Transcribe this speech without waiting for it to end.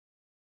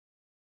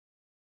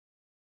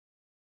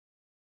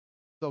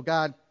So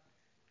God,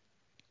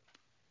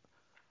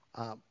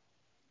 uh,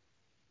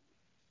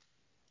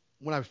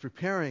 when I was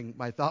preparing,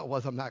 my thought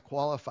was I'm not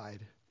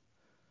qualified.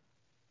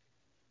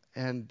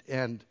 And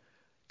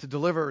to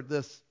deliver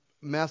this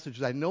message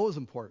that I know is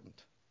important,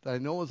 that I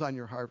know is on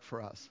your heart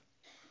for us,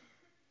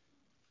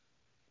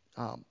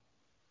 to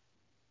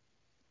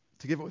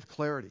give it with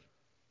clarity.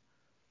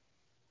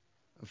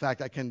 In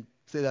fact, I can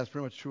say that's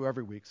pretty much true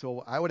every week.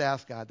 So I would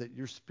ask God that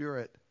your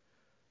Spirit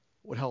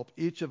would help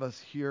each of us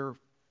hear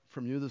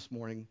from you this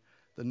morning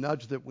the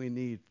nudge that we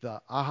need, the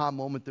aha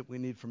moment that we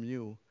need from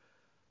you,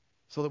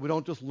 so that we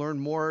don't just learn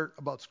more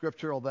about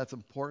Scripture, although that's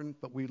important,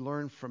 but we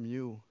learn from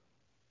you.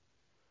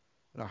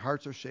 And our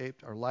hearts are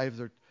shaped, our lives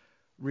are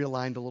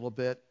realigned a little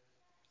bit.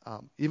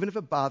 Even if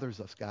it bothers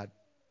us, God,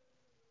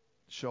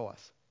 show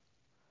us,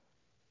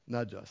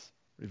 nudge us,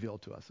 reveal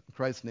to us. In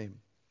Christ's name,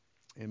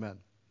 amen.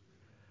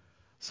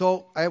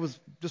 So I was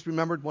just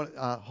remembered when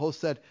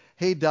host said,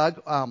 "Hey, Doug,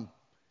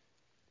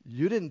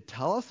 you didn't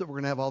tell us that we're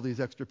going to have all these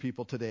extra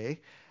people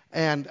today,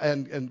 and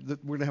that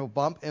we're going to have a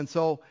bump." And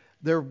so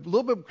they're a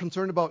little bit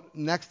concerned about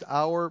next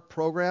hour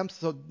programs.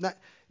 So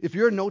if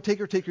you're a note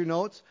taker, take your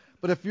notes.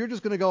 But if you're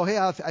just going to go, "Hey,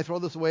 I throw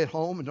this away at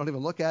home and don't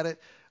even look at it,"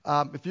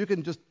 if you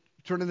can just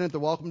turn it in at the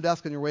welcome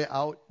desk on your way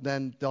out,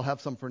 then they'll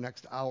have some for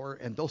next hour,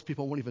 and those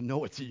people won't even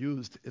know it's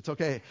used. It's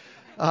okay.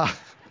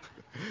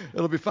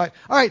 It'll be fine.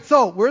 All right,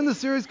 so we're in the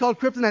series called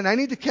Kryptonite, and I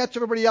need to catch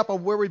everybody up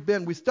on where we've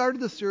been. We started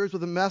the series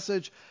with a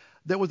message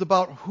that was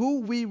about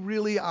who we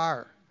really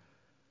are.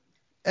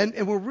 And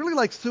we're really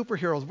like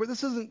superheroes.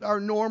 This isn't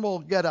our normal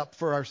get-up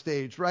for our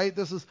stage, right?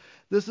 This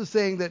is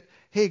saying that,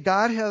 hey,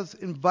 God has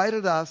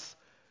invited us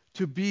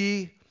to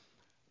be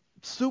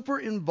super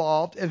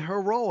involved and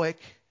heroic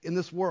in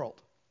this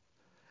world.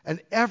 And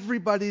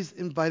everybody's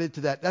invited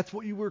to that. That's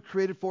what you were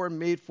created for and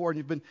made for. And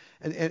you've been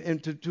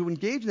and to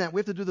engage in that, we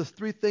have to do those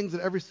three things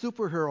that every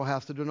superhero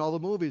has to do in all the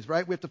movies,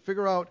 right? We have to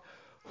figure out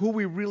who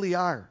we really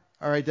are,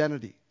 our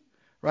identity,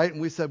 right?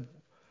 And we said,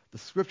 the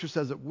Scripture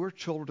says that we're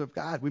children of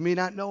God. We may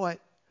not know it.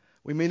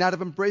 We may not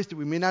have embraced it.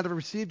 We may not have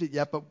received it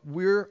yet, but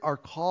we are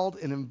called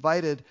and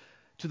invited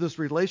to this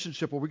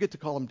relationship where we get to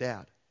call him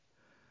Dad.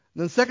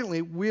 And then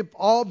secondly, we've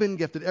all been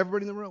gifted,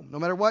 everybody in the room. No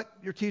matter what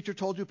your teacher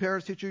told you,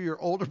 parents teach you, your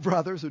older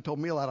brothers who told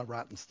me a lot of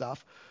rotten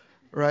stuff,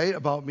 right,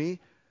 about me,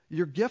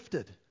 you're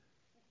gifted.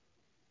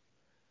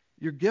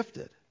 You're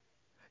gifted.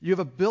 You have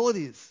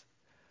abilities.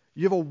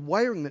 You have a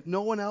wiring that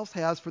no one else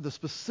has for the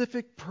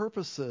specific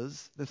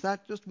purposes. It's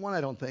not just one,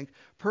 I don't think,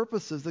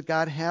 purposes that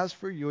God has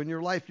for you in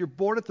your life. You're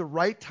born at the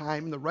right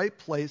time, in the right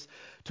place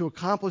to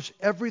accomplish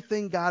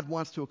everything God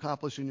wants to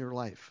accomplish in your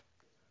life.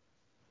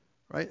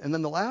 Right? And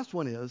then the last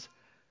one is,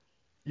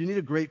 you need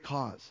a great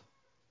cause.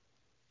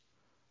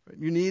 Right?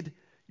 You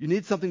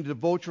need something to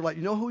devote your life.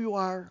 You know who you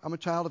are. I'm a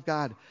child of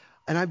God.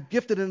 And I'm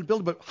gifted in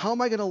ability, but how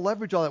am I going to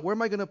leverage all that? Where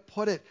am I going to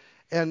put it?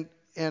 And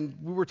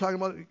we were talking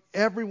about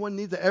everyone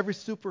needs that. Every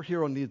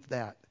superhero needs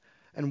that.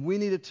 And we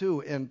need it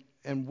too.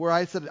 And where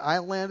I said I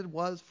landed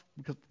was,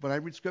 because when I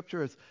read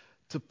Scripture, is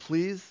to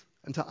please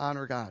and to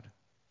honor God.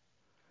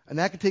 And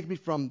that can take me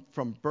from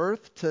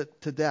birth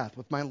to death.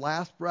 With my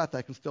last breath,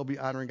 I can still be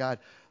honoring God.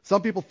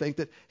 Some people think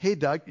that, hey,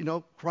 Doug,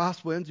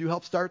 Crosswinds, you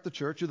helped start the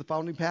church. You're the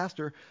founding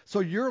pastor.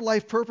 So your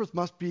life purpose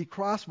must be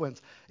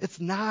Crosswinds. It's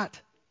not.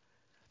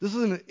 This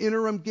is an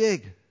interim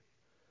gig,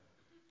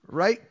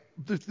 right?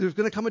 There's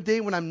going to come a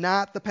day when I'm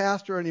not the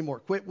pastor anymore.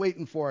 Quit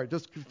waiting for it.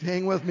 Just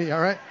hang with me,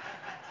 all right?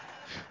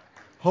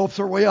 Hopes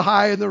are way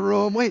high in the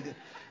room. Wait,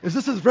 is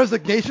this his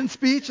resignation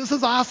speech? This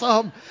is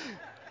awesome.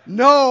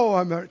 No,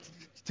 I'm not.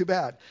 Too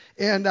bad.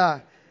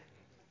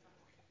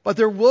 But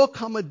there will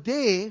come a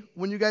day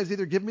when you guys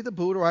either give me the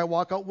boot or I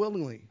walk out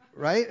willingly,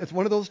 right? It's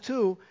one of those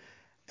two.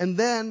 And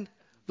then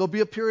there'll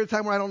be a period of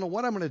time where I don't know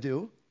what I'm going to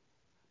do,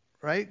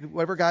 right?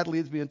 Whatever God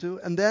leads me into.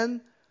 And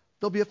then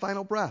there'll be a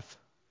final breath.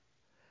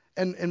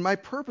 And my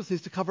purpose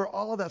is to cover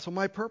all of that. So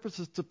my purpose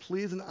is to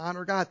please and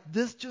honor God.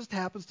 This just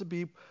happens to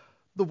be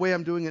the way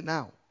I'm doing it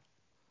now.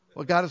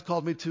 What God has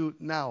called me to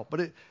now,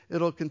 but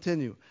it'll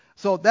continue.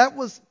 So that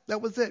was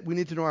it. We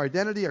need to know our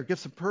identity, our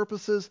gifts and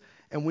purposes,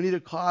 and we need a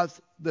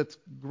cause that's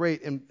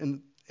great.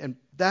 And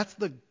that's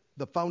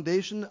the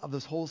foundation of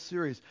this whole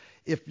series.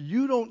 If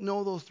you don't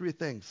know those three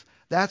things,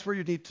 that's where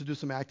you need to do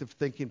some active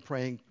thinking,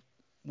 praying,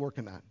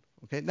 working on.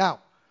 Okay. Now,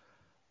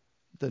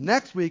 the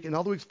next week and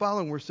all the weeks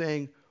following, we're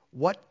saying,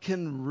 what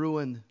can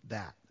ruin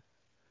that?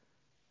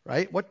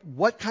 Right?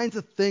 What kinds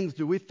of things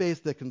do we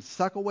face that can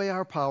suck away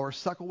our power,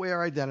 suck away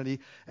our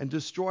identity, and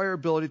destroy our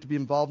ability to be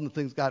involved in the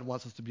things God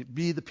wants us to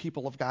be the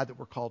people of God that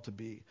we're called to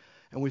be?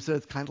 And we said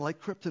it's kind of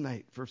like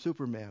Kryptonite for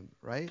Superman,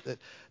 right?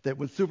 That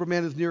when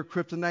Superman is near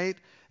Kryptonite,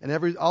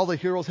 and all the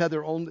heroes had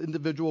their own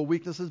individual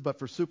weaknesses, but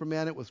for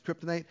Superman it was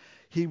Kryptonite,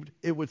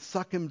 it would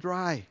suck him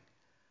dry.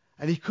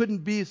 And he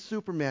couldn't be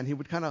Superman. He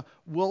would kind of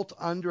wilt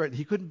under it.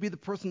 He couldn't be the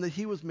person that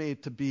he was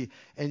made to be.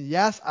 And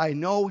yes, I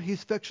know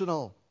he's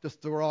fictional,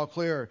 just so we're all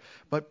clear.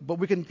 But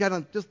we can kind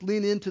of just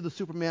lean into the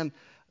Superman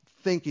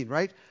thinking,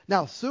 right?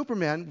 Now,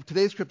 Superman,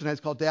 today's Kryptonite is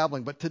called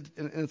Dabbling,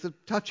 and it's a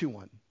touchy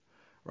one,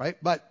 right?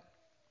 But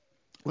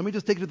let me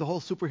just take you to the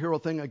whole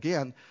superhero thing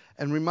again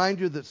and remind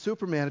you that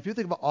Superman, if you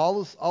think about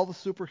all the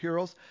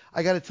superheroes,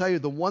 I got to tell you,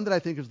 the one that I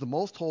think is the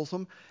most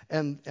wholesome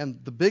and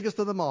the biggest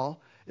of them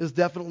all is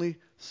definitely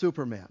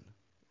Superman,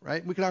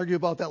 right? We can argue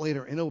about that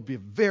later, and it will be a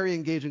very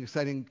engaging,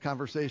 exciting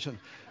conversation,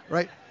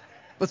 right?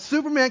 But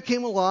Superman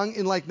came along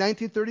in like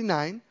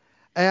 1939,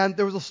 and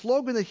there was a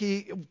slogan that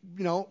he,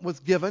 was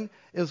given.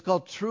 It was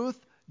called Truth,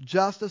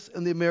 Justice,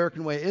 and the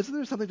American Way. Isn't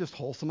there something just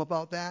wholesome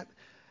about that?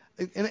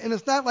 And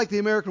it's not like the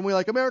American way,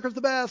 like America's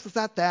the best. It's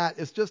not that.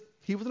 It's just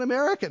he was an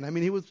American. I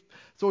mean,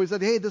 so he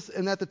said, hey, this,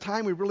 and at the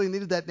time we really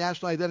needed that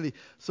national identity.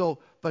 So,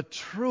 but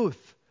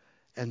truth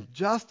and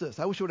justice,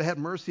 I wish I would have had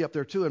mercy up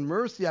there too. And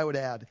mercy I would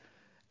add,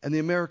 and the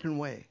American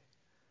way,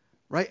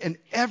 right? And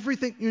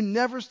everything, you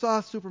never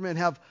saw Superman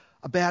have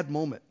a bad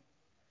moment,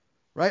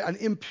 right? An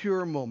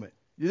impure moment.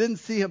 You didn't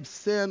see him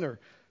sin or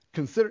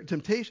consider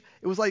temptation.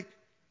 It was like,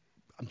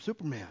 I'm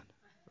Superman.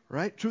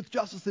 Right? Truth,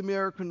 justice, the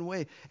American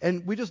way.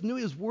 And we just knew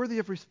he was worthy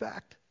of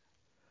respect.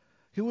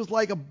 He was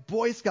like a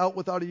Boy Scout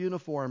without a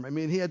uniform. I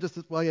mean, he had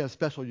he had a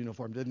special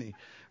uniform, didn't he?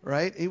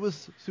 Right? He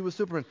was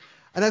Superman.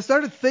 And I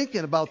started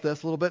thinking about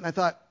this a little bit, and I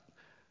thought,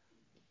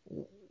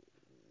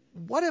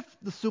 what if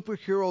the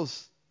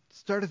superheroes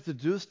started to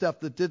do stuff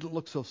that didn't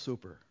look so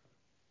super?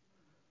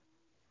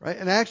 Right?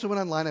 And I actually went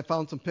online, I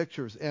found some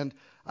pictures, and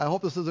I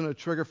hope this isn't a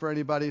trigger for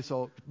anybody,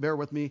 so bear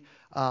with me.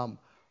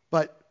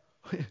 But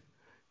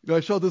I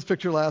showed this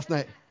picture last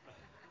night.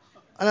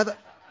 And I thought,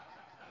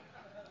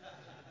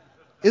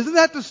 isn't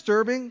that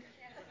disturbing?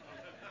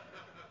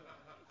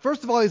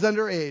 First of all, he's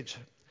underage.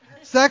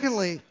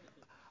 Secondly,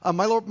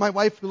 my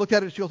wife looked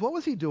at it and she goes, what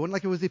was he doing?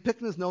 Like, was he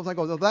picking his nose? I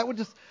go, no,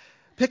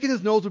 picking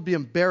his nose would be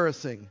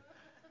embarrassing.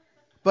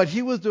 But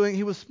he was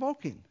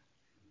smoking,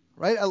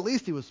 right? At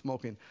least he was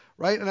smoking,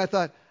 right? And I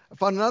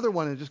found another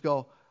one and just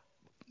go,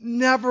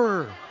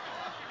 never.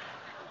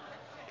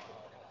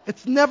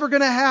 It's never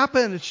going to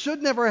happen. It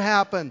should never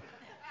happen.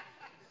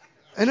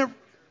 And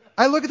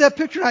I look at that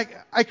picture and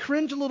I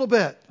cringe a little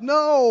bit.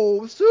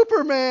 No,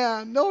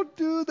 Superman, don't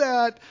do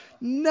that.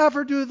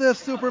 Never do this,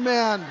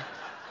 Superman.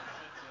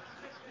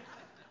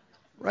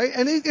 Right?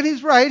 And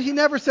he's right. He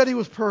never said he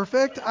was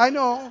perfect. I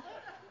know.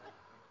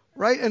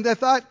 Right? And I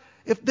thought,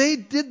 if they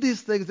did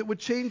these things, it would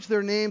change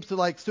their names to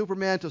like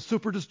Superman to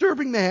Super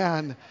Disturbing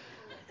Man.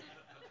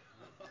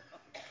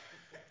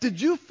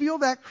 Did you feel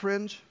that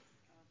cringe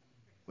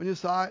when you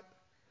saw it?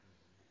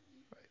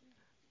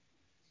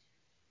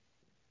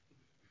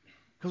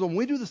 Because when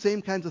we do the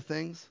same kinds of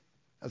things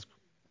as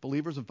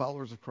believers and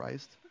followers of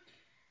Christ,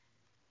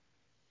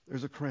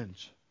 there's a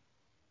cringe.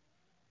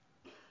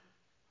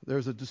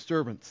 There's a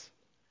disturbance.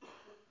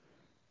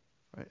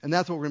 Right? And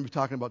that's what we're going to be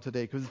talking about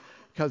today.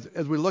 Because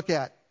as we look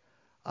at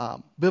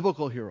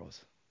biblical heroes,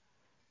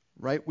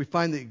 right, we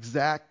find the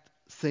exact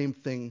same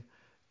thing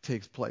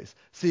takes place.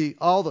 See,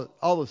 all the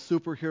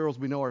superheroes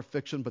we know are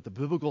fiction, but the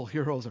biblical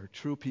heroes are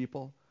true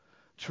people,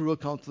 true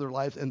accounts of their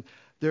lives, and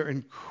they're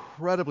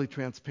incredibly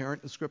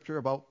transparent in Scripture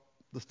about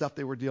the stuff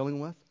they were dealing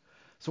with.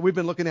 So we've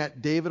been looking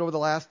at David over the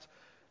last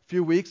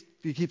few weeks.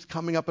 He keeps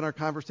coming up in our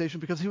conversation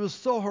because he was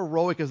so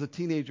heroic as a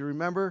teenager.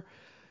 Remember,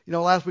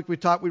 last week we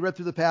read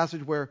through the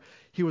passage where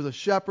he was a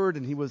shepherd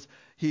and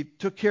he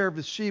took care of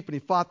his sheep and he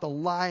fought the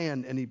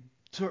lion and he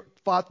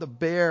fought the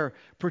bear,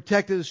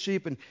 protected his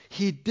sheep, and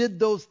he did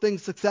those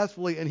things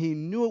successfully, and he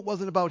knew it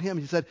wasn't about him.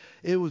 He said,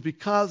 it was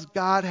because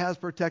God has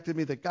protected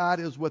me, that God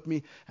is with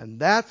me, and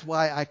that's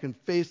why I can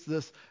face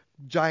this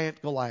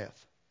giant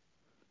Goliath.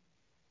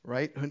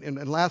 Right?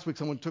 And last week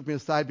someone took me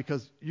aside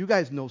because you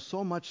guys know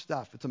so much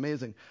stuff. It's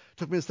amazing.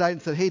 Took me aside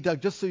and said, hey,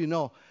 Doug, just so you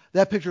know,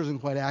 that picture isn't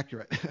quite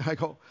accurate. I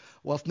go,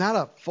 well, it's not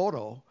a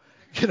photo,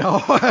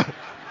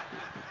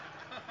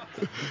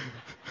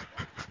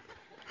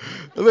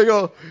 And they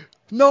go,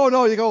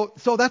 no. You go,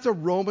 so that's a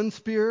Roman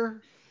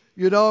spear?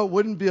 It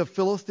wouldn't be a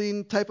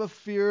Philistine type of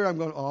spear. I'm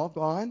going, oh,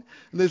 gone.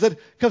 And they said,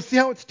 because see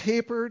how it's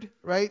tapered,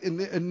 right,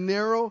 and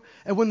narrow?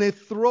 And when they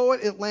throw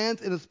it, it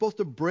lands, and it's supposed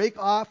to break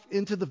off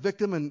into the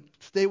victim and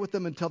stay with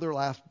them until their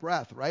last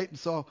breath, right? And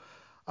so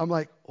I'm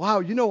like, wow,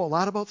 you know a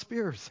lot about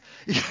spears.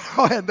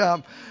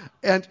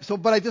 And so,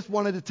 but I just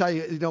wanted to tell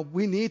you,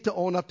 we need to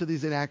own up to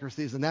these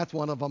inaccuracies, and that's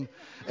one of them.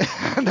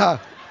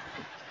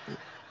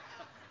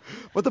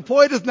 But the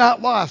point is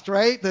not lost,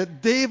 right?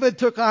 That David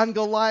took on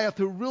Goliath,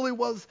 who really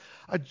was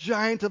a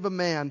giant of a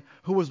man,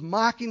 who was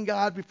mocking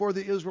God before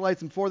the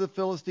Israelites and before the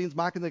Philistines,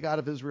 mocking the God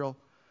of Israel.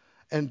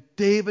 And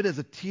David, as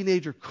a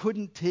teenager,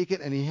 couldn't take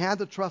it, and he had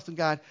to trust in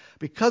God.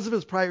 Because of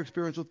his prior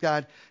experience with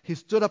God, he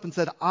stood up and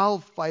said, I'll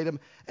fight him.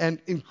 And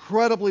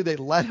incredibly, they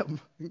let him.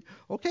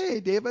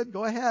 Okay, David,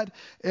 go ahead.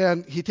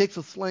 And he takes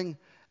a sling,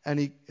 and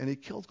he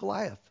kills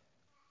Goliath,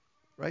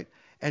 right?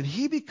 And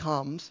he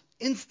becomes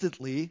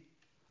instantly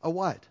a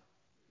what?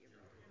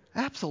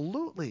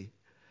 Absolutely.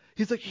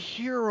 He's a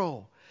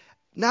hero.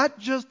 Not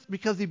just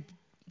because he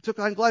took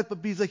on Goliath, but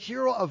he's a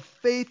hero of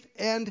faith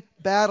and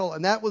battle.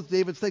 And that was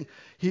David's thing.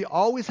 He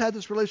always had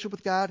this relationship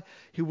with God.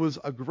 He was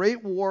a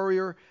great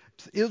warrior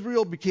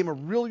Israel became a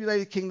real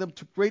united kingdom,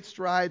 took great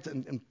strides,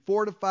 and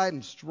fortified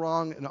and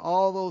strong, and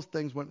all those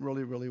things went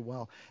really, really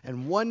well.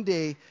 And one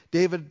day,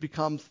 David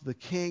becomes the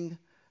king,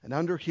 and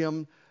under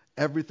him,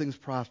 everything's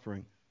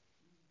prospering.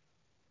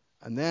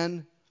 And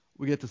then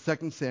we get to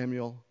 2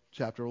 Samuel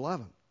chapter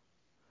 11.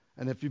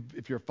 And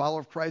if you're a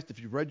follower of Christ, if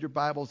you've read your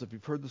Bibles, if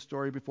you've heard the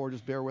story before,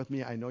 just bear with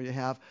me. I know you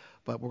have,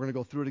 but we're going to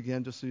go through it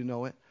again just so you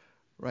know it.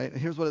 Right?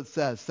 And here's what it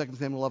says, 2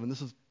 Samuel 11.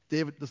 This is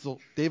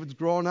David's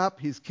growing up,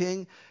 he's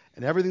king,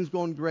 and everything's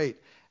going great.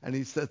 And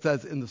it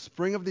says, in the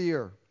spring of the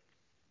year,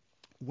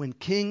 when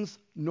kings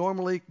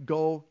normally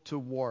go to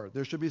war,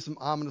 there should be some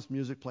ominous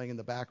music playing in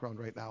the background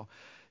right now.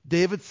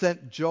 David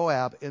sent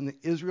Joab and the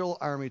Israel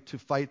army to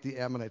fight the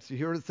Ammonites. You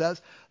hear what it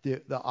says?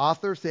 The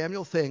author,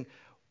 Samuel, saying,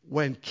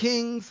 when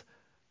kings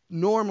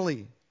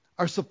normally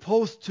are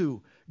supposed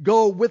to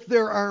go with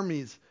their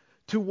armies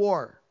to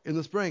war in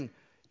the spring,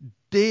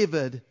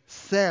 David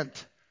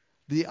sent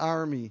the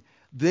army.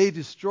 They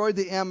destroyed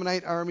the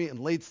Ammonite army and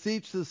laid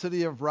siege to the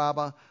city of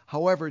Rabbah.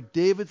 However,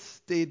 David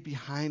stayed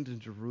behind in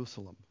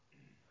Jerusalem.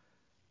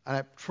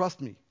 And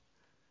trust me,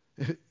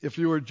 if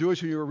you were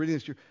Jewish and you were reading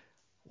this,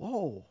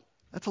 whoa,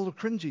 that's a little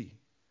cringy.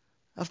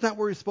 That's not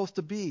where he's supposed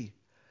to be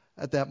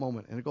at that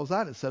moment. And it goes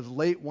on. It says,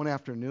 late one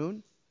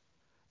afternoon,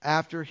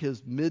 after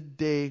his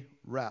midday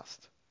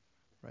rest,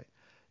 right?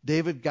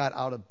 David got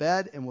out of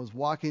bed and was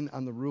walking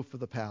on the roof of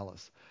the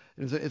palace.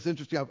 And it's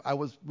interesting. I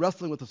was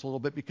wrestling with this a little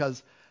bit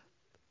because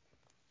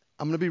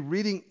I'm going to be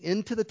reading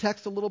into the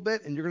text a little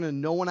bit, and you're going to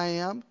know when I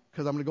am,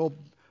 because I'm going to go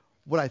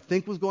what I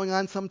think was going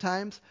on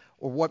sometimes,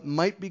 or what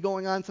might be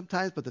going on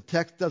sometimes, but the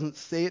text doesn't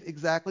say it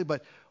exactly.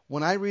 But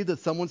when I read that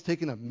someone's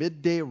taking a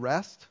midday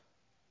rest,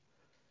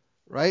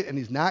 right, and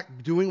he's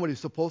not doing what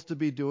he's supposed to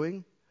be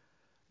doing,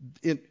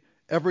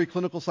 every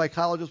clinical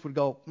psychologist would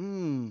go,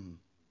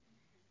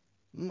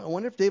 I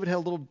wonder if David had a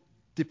little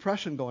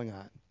depression going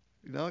on.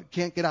 You know,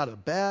 can't get out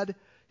of bed.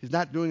 He's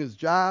not doing his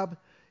job.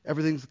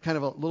 Everything's kind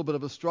of a little bit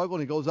of a struggle,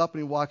 and he goes up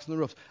and he walks on the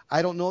roofs.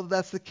 I don't know that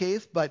that's the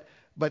case, but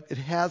it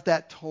has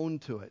that tone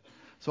to it.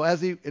 So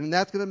and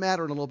that's going to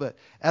matter in a little bit.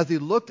 As he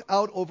looked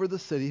out over the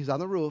city, he's on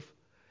the roof,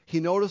 he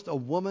noticed a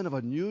woman of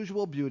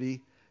unusual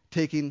beauty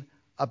taking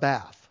a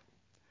bath.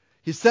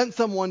 He sent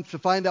someone to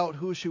find out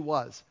who she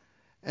was,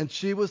 and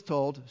she was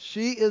told,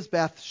 she is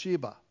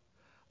Bathsheba,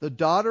 the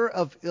daughter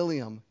of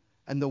Eliam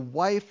and the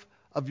wife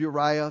of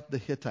Uriah the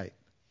Hittite.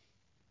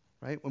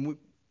 Right?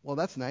 Well,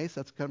 that's nice.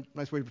 That's kind of a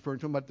nice way of referring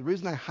to him. But the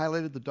reason I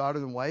highlighted the daughter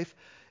and wife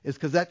is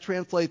because that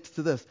translates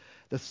to this.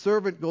 The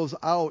servant goes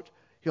out,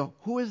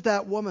 who is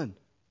that woman?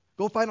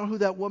 Go find out who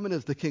that woman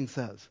is, the king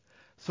says.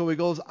 So he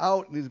goes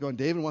out, and he's going,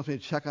 David wants me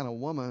to check on a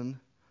woman.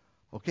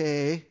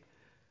 Okay,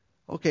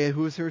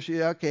 who is her?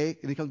 She? Okay.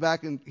 And he comes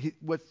back, and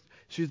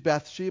she's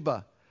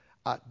Bathsheba.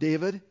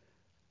 David,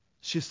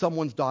 she's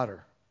someone's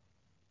daughter.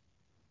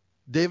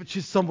 David,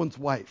 she's someone's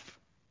wife.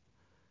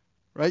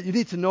 Right? You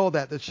need to know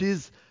that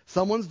she's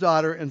someone's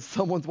daughter and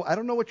someone's wife. I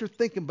don't know what you're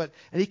thinking,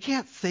 and he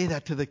can't say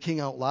that to the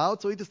king out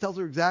loud, so he just tells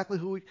her exactly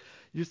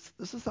this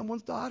is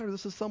someone's daughter,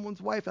 this is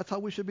someone's wife. That's how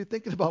we should be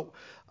thinking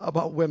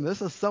about women.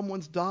 This is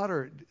someone's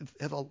daughter.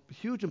 It has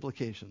huge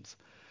implications.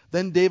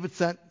 Then David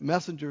sent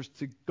messengers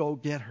to go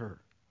get her.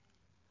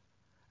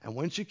 And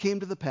when she came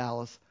to the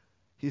palace,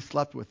 he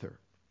slept with her.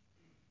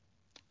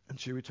 And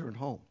she returned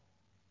home.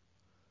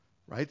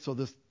 Right? So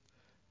this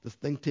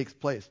thing takes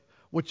place.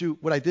 What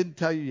I didn't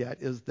tell you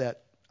yet is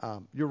that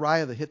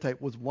Uriah the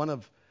Hittite was one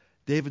of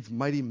David's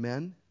mighty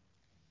men.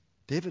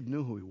 David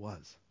knew who he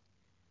was.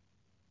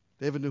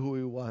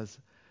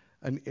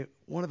 And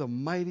one of the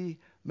mighty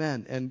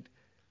men. And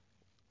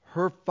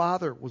her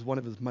father was one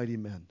of his mighty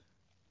men.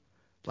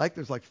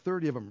 There's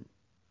 30 of them.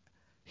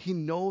 He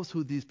knows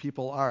who these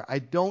people are. I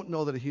don't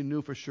know that he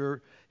knew for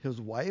sure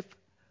his wife,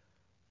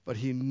 but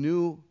he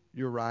knew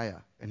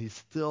Uriah, and he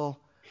still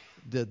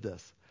did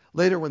this.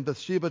 Later, when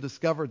Bathsheba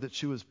discovered that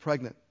she was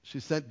pregnant, she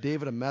sent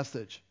David a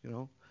message,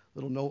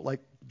 little note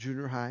like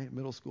junior high,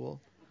 middle school,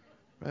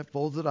 right?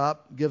 Folds it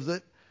up, gives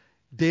it.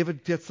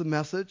 David gets the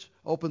message,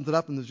 opens it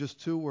up, and there's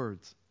just 2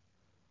 words.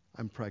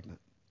 I'm pregnant.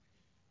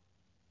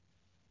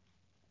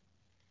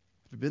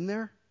 Have you been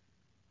there?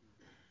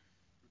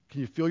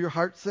 Can you feel your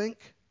heart sink?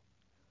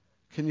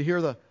 Can you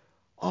hear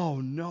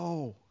oh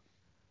no,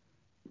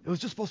 it was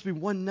just supposed to be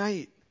one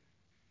night.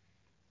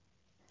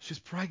 She's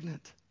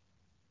pregnant.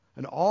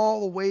 And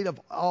all the weight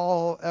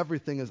of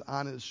everything is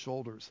on his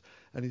shoulders.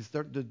 And he's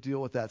starting to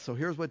deal with that. So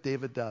here's what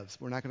David does.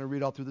 We're not going to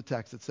read all through the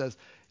text. It says,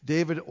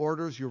 David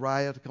orders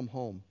Uriah to come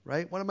home.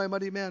 Right? One of my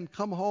mighty men,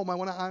 come home. I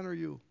want to honor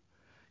you.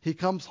 He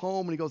comes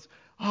home and he goes,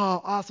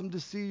 awesome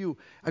to see you.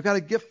 I've got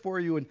a gift for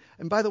you.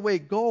 And by the way,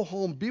 go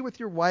home. Be with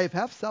your wife.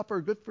 Have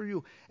supper. Good for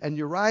you. And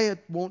Uriah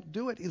won't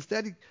do it.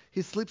 Instead,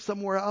 he sleeps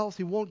somewhere else.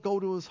 He won't go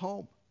to his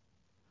home.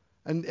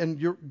 And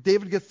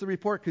David gets the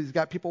report because he's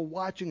got people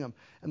watching him.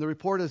 And the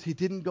report is he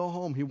didn't go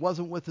home. He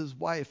wasn't with his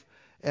wife.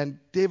 And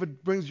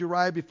David brings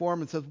Uriah before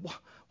him and says,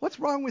 what's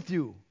wrong with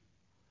you?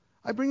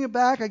 I bring you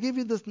back. I gave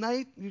you this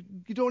night.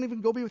 You don't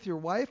even go be with your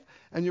wife?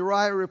 And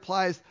Uriah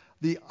replies,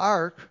 the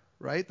ark,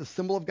 right, the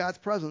symbol of God's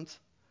presence,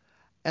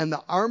 and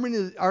the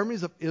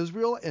armies of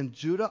Israel and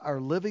Judah are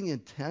living in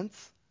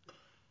tents.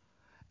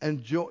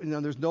 And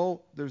there's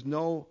no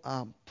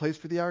place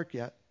for the ark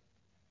yet.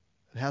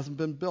 It hasn't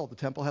been built. The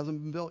temple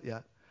hasn't been built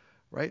yet,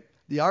 right?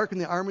 The ark and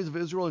the armies of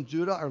Israel and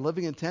Judah are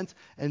living in tents,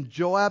 and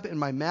Joab and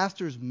my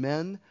master's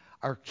men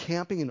are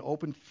camping in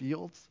open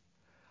fields.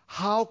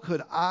 How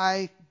could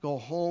I go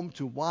home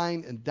to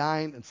wine and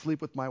dine and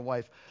sleep with my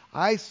wife?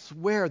 I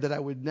swear that I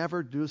would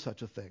never do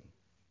such a thing.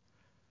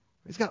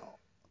 He's got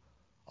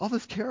all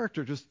this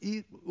character just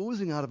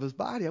oozing out of his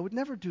body. I would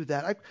never do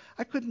that.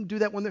 I couldn't do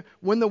that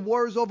when the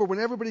war is over, when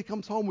everybody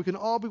comes home, we can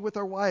all be with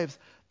our wives.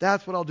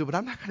 That's what I'll do. But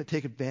I'm not going to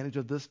take advantage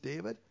of this,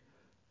 David.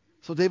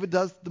 So David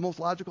does the most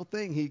logical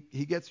thing.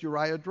 He gets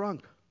Uriah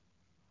drunk,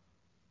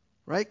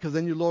 right? Because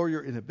then you lower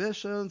your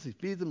inhibitions. He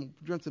feeds him,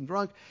 drinks him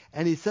drunk,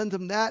 and he sends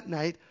him that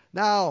night,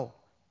 now,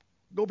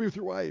 go be with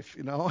your wife,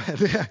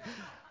 And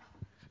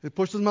he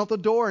pushes him out the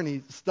door, and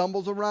he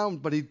stumbles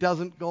around, but he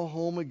doesn't go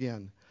home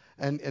again.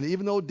 And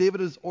even though David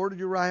has ordered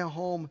Uriah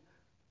home,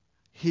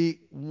 he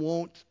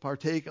won't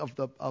partake of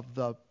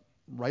the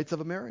rights of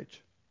a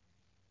marriage.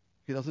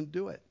 He doesn't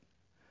do it.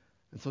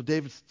 And so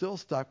David's still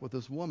stuck with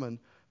this woman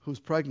who's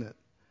pregnant.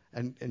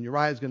 And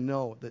Uriah is going to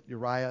know that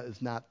Uriah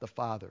is not the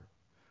father.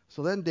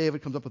 So then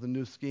David comes up with a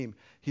new scheme.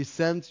 He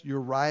sends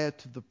Uriah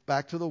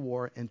back to the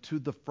war and to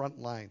the front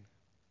line.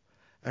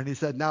 And he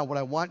said, now what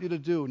I want you to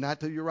do, not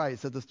to Uriah, he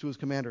said this to his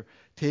commander,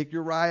 take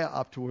Uriah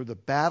up to where the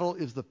battle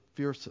is the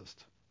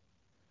fiercest.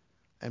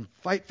 And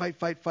fight.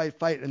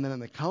 And then on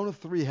the count of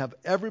 3, have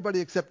everybody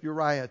except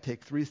Uriah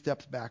take 3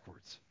 steps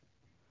backwards,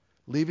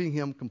 leaving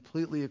him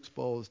completely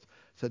exposed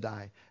to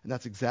die. And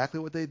that's exactly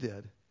what they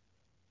did.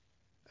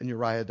 And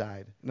Uriah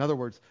died. In other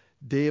words,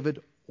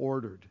 David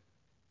ordered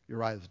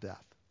Uriah's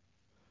death,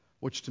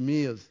 which to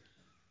me is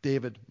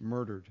David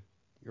murdered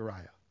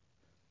Uriah.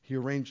 He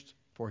arranged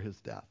for his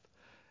death.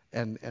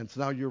 And so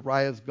now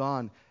Uriah's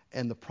gone,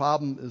 and the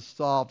problem is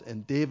solved,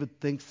 and David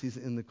thinks he's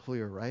in the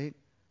clear, right?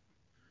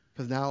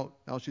 Because now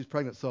she's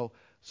pregnant. So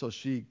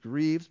she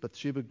grieves,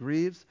 Bathsheba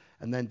grieves,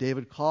 and then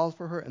David calls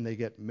for her, and they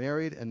get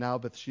married, and now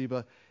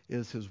Bathsheba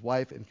is his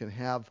wife and can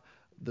have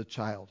the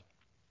child.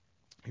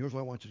 Here's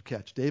what I want you to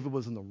catch. David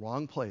was in the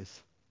wrong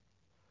place,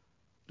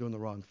 doing the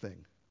wrong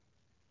thing.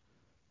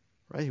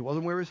 Right? He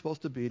wasn't where he was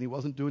supposed to be, and he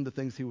wasn't doing the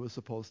things he was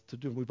supposed to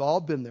do. We've all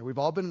been there. We've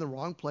all been in the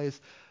wrong place,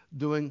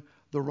 doing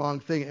the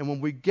wrong thing. And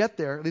when we get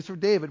there, at least for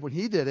David, when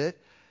he did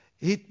it,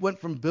 he went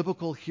from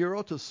biblical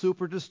hero to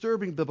super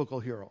disturbing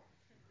biblical hero.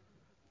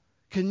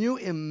 Can you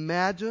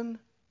imagine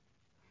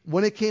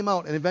when it came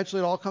out, and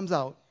eventually it all comes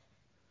out,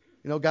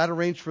 God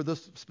arranged for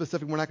this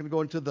specific, we're not going to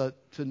go into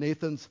to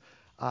Nathan's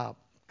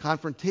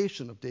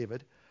confrontation of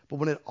David, but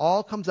when it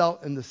all comes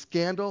out and the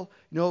scandal,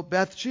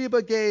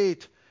 Bathsheba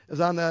Gate is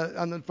on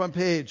the front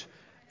page,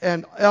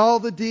 and all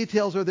the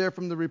details are there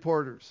from the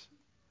reporters.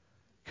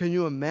 Can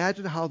you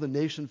imagine how the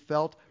nation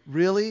felt?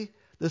 Really?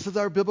 This is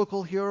our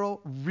biblical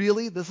hero?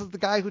 Really? This is the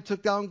guy who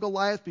took down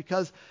Goliath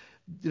because,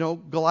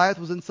 Goliath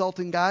was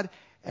insulting God?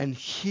 And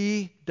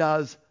he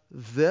does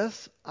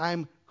this?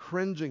 I'm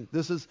cringing.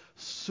 This is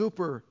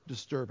super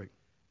disturbing.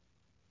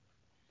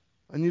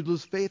 And you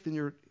lose faith in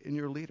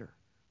your leader.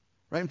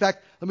 Right? In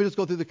fact, let me just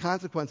go through the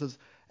consequences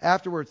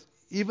afterwards.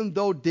 Even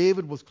though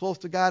David was close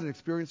to God and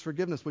experienced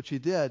forgiveness, which he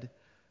did,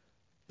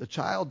 the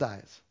child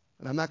dies.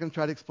 And I'm not going to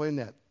try to explain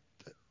that.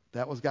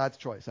 That was God's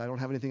choice. I don't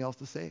have anything else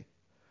to say.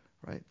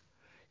 Right?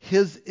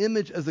 His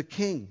image as a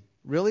king.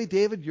 Really,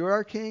 David, you're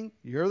our king?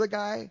 You're the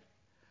guy?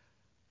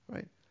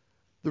 Right?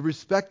 The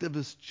respect of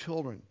his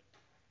children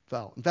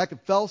fell. In fact, it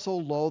fell so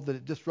low that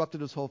it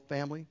disrupted his whole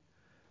family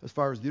as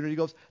far as unity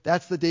goes.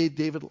 That's the day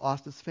David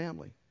lost his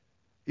family,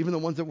 even the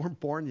ones that weren't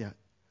born yet.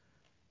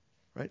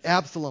 Right?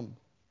 Absalom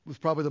was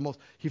probably the most.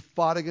 He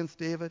fought against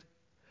David.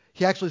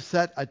 He actually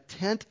set a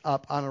tent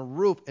up on a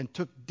roof and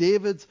took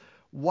David's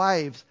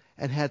wives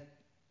and had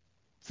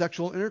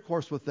sexual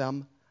intercourse with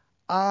them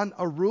on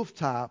a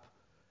rooftop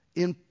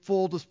in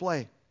full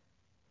display.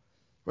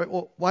 Right?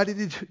 Well, why did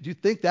he do you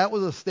think that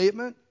was a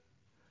statement?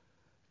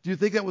 Do you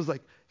think that was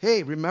like,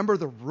 hey, remember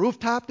the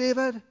rooftop,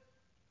 David?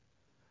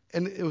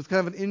 And it was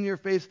kind of an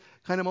in-your-face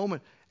kind of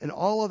moment. And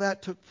all of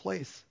that took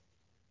place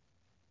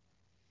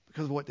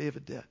because of what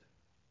David did.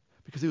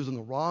 Because he was in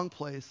the wrong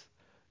place,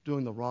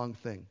 doing the wrong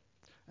thing.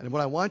 And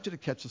what I want you to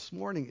catch this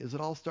morning is it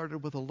all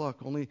started with a look,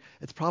 only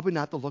it's probably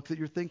not the look that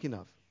you're thinking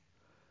of.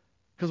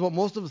 Because what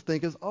most of us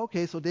think is,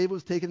 okay, so David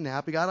was taking a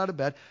nap, he got out of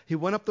bed, he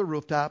went up the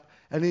rooftop,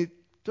 and he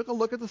took a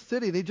look at the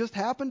city, and he just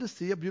happened to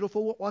see a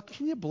beautiful, well,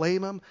 can you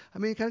blame him? I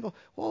mean, you kind of go,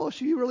 oh,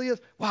 she really is,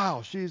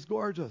 wow, she's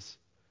gorgeous.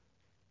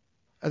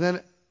 And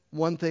then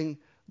one thing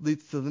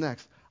leads to the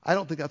next. I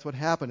don't think that's what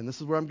happened, and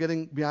this is where I'm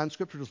getting beyond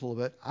Scripture just a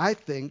little bit. I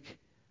think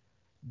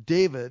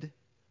David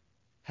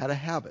had a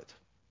habit.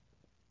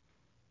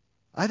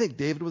 I think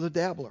David was a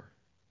dabbler.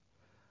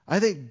 I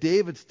think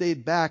David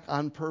stayed back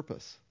on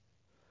purpose.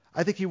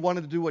 I think he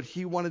wanted to do what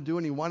he wanted to do,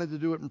 and he wanted to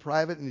do it in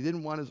private, and he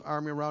didn't want his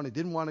army around. He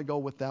didn't want to go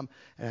with them.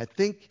 And I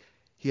think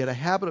he had a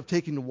habit of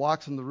taking the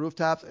walks on the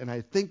rooftops, and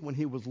I think when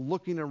he was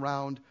looking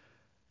around,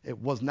 It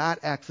was not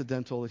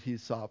accidental that he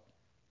saw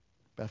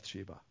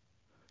Bathsheba.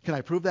 Can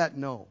I prove that?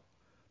 No.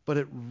 But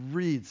it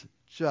reads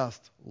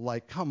just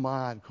like, come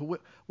on,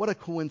 what a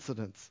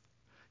coincidence.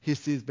 He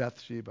sees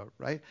Bathsheba,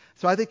 right?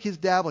 So I think he's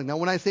dabbling. Now,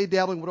 when I say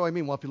dabbling, what do I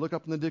mean? Well, if you look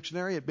up in the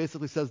dictionary, it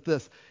basically says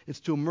this. It's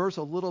to immerse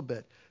a little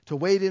bit, to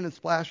wade in and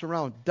splash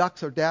around.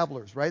 Ducks are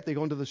dabblers, right? They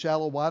go into the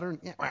shallow water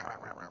and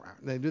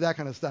they do that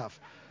kind of stuff.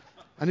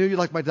 I knew you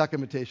liked my duck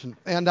imitation.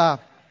 And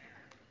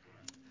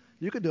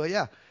you could do it,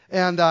 yeah.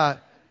 And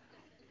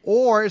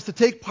or it's to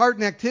take part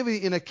in activity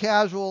in a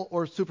casual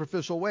or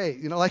superficial way.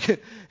 Like,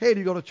 hey, do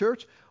you go to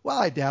church? Well,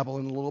 I dabble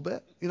in a little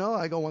bit.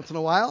 I go once in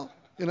a while.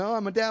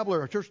 I'm a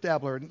dabbler, a church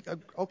dabbler. And,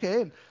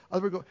 okay. And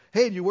other people go,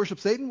 hey, do you worship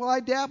Satan? Well,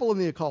 I dabble in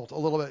the occult a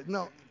little bit.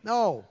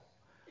 No.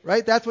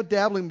 Right? That's what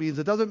dabbling means.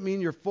 It doesn't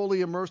mean you're fully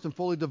immersed and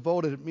fully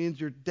devoted. It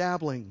means you're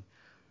dabbling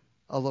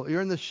a little.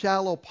 You're in the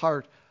shallow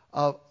part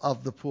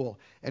of the pool.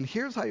 And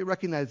here's how you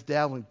recognize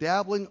dabbling.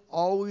 Dabbling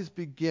always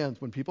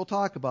begins, when people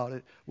talk about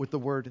it, with the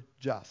word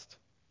just.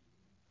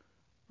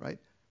 Right?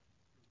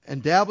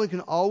 And dabbling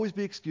can always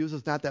be excused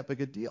as not that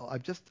big a deal.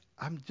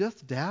 I'm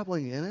just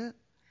dabbling in it.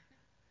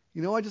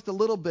 Just a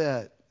little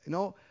bit.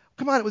 Come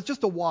on, it was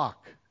just a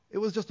walk. It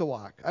was just a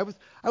walk.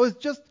 I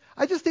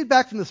just stayed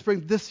back from the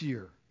spring this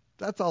year.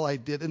 That's all I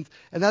did. And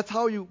that's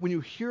how when you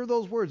hear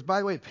those words, by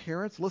the way,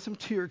 parents, listen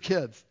to your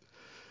kids.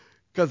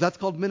 Because that's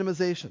called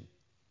minimization.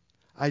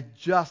 I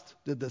just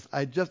did this.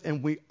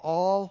 And we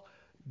all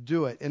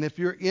do it. And if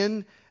you're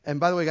and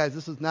by the way, guys,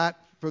 this is not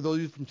for those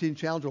of you from Teen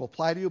Challenge, it will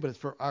apply to you, but it's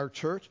for our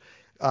church.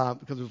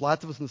 Because there's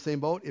lots of us in the same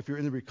boat. If you're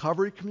in the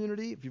recovery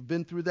community, if you've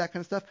been through that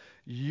kind of stuff,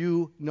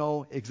 you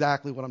know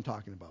exactly what I'm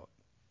talking about.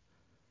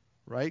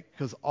 Right?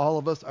 Because all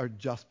of us are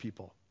just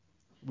people.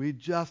 We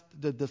just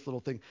did this little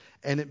thing.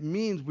 And it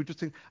means we just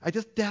think, I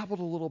just dabbled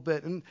a little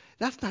bit. And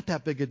that's not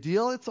that big a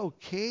deal. It's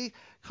okay.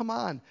 Come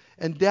on.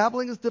 And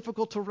dabbling is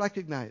difficult to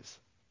recognize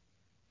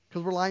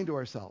because we're lying to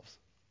ourselves.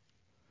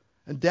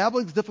 And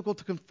dabbling is difficult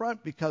to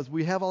confront because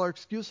we have all our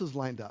excuses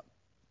lined up.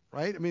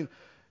 Right? I mean,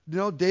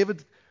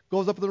 David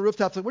goes up on the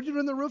rooftop and says, what are you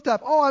doing on the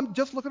rooftop? Oh, I'm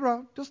just looking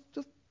around. Just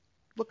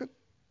looking.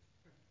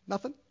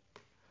 Nothing.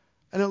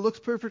 And it looks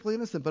perfectly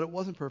innocent, but it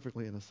wasn't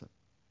perfectly innocent.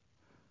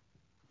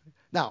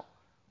 Now,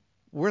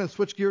 we're going to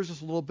switch gears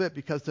just a little bit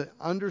because to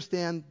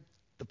understand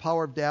the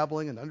power of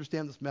dabbling and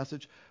understand this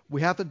message,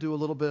 we have to do a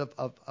little bit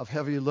of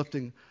heavy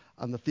lifting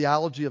on the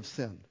theology of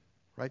sin.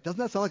 Right? Doesn't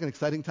that sound like an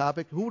exciting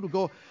topic? Who would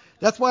go?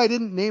 That's why I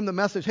didn't name the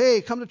message,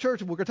 hey, come to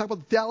church and we're going to talk about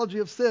the theology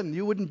of sin.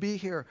 You wouldn't be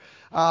here.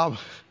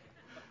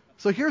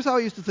 So here's how I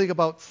used to think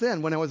about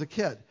sin when I was a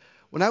kid.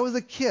 When I was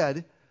a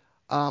kid,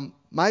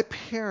 my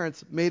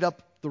parents made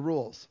up the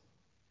rules.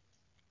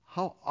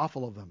 How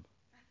awful of them.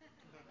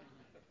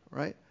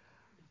 Right?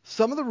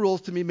 Some of the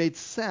rules to me made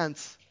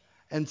sense,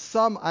 and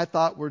some I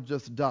thought were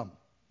just dumb.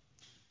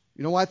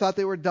 You know why I thought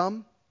they were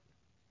dumb?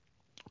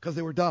 Because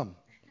they were dumb.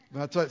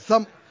 That's right.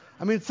 Some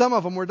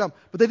of them were dumb,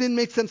 but they didn't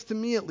make sense to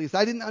me at least.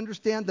 I didn't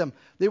understand them.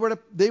 They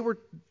were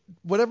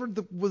whatever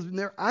was in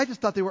there. I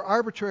just thought they were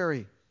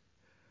arbitrary.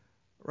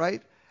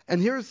 Right?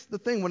 And here's the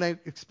thing. When I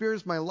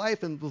experienced my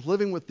life and was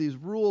living with these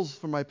rules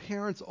from my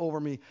parents over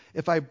me,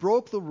 if I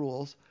broke the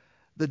rules,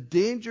 the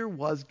danger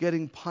was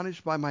getting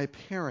punished by my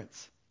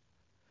parents,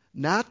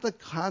 not the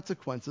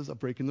consequences of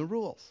breaking the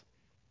rules.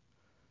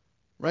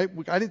 Right?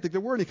 I didn't think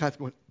there were any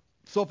consequences.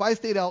 So if I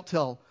stayed out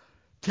till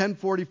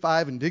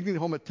 10:45 and didn't get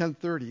home at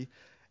 10:30,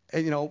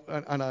 and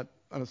on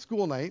a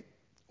school night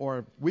or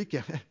a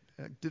weekend,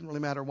 it didn't really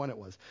matter when it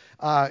was.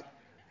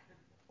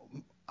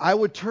 I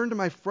would turn to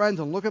my friends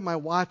and look at my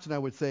watch and I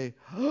would say,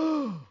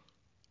 oh,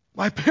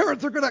 my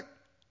parents are going to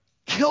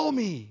kill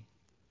me.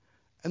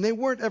 And they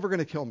weren't ever going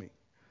to kill me.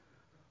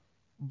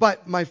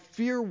 But my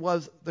fear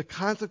was the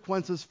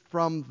consequences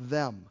from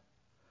them.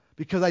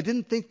 Because I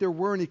didn't think there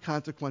were any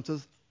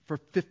consequences for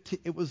 15,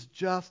 it was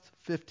just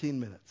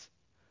 15 minutes.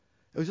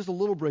 It was just a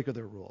little break of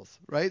their rules,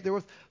 right?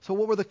 So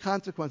what were the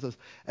consequences?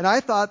 And I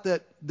thought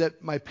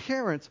that my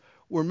parents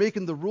were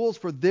making the rules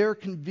for their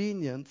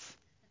convenience,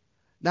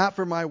 not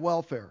for my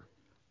welfare.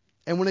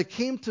 And when it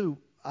came to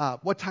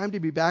what time to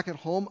be back at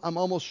home, I'm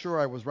almost sure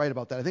I was right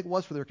about that. I think it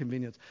was for their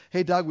convenience.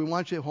 Hey, Doug, we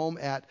want you home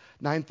at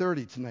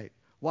 9:30 tonight.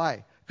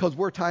 Why? Because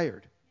we're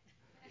tired.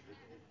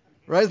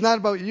 Right? It's not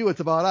about you, it's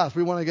about us.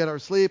 We want to get our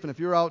sleep, and if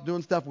you're out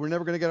doing stuff, we're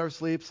never going to get our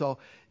sleep. So,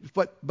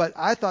 but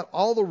I thought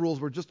all the rules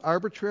were just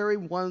arbitrary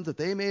ones that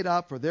they made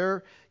up for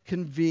their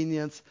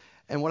convenience.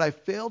 And what I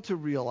failed to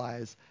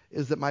realize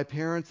is that my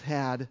parents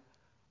had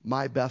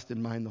my best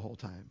in mind the whole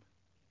time.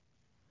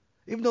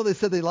 Even though they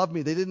said they loved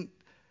me,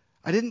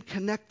 I didn't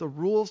connect the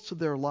rules to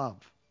their love.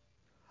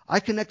 I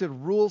connected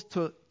rules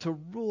to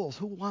rules.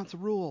 Who wants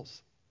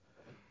rules?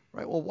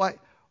 Right? Well,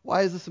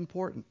 why is this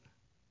important?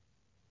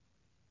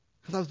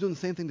 Because I was doing the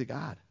same thing to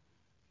God.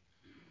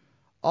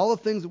 All the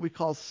things that we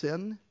call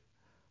sin,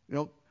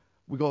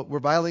 we're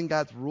violating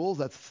God's rules,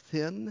 that's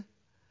sin.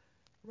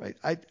 Right?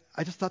 I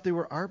just thought they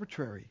were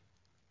arbitrary.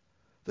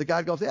 That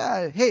God goes,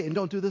 yeah, hey, and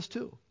don't do this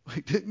too.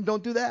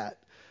 Don't do that.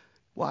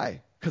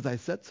 Why? Because I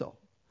said so.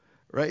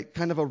 Right?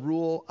 Kind of a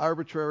rule,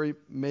 arbitrary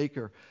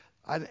maker.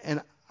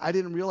 And I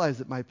didn't realize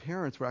that my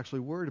parents were actually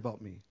worried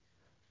about me.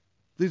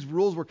 These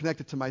rules were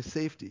connected to my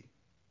safety.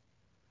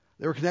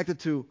 They were connected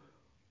to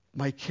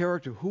my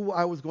character. Who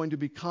I was going to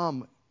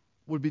become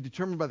would be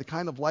determined by the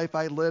kind of life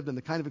I lived and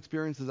the kind of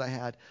experiences I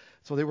had.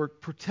 So they were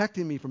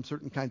protecting me from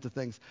certain kinds of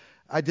things.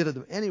 I did it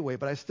anyway,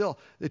 but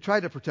they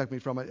tried to protect me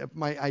from it.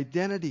 My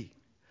identity.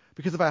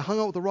 Because if I hung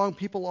out with the wrong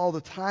people all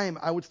the time,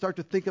 I would start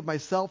to think of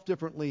myself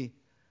differently.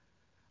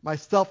 My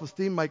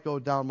self-esteem might go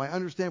down. My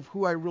understanding of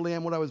who I really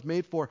am, what I was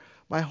made for.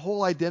 My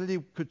whole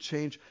identity could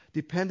change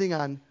depending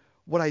on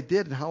what I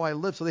did and how I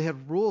lived. So they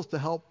had rules to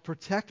help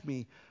protect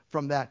me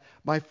from that.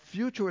 My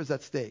future was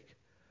at stake.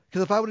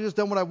 Because if I would have just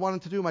done what I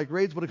wanted to do, my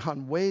grades would have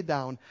gone way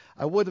down.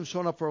 I wouldn't have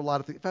shown up for a lot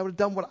of things. If I would have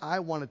done what I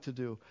wanted to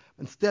do.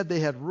 Instead, they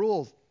had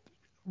rules,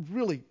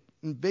 really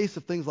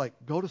invasive things like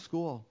go to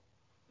school,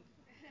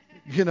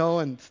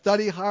 and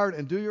study hard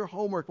and do your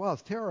homework. Wow,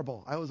 it's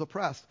terrible. I was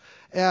oppressed.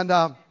 And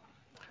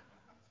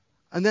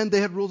then they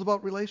had rules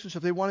about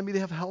relationships. They wanted me to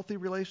have healthy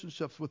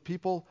relationships with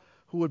people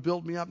who would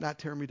build me up, not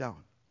tear me down.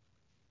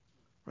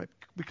 Right?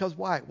 Because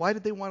why? Why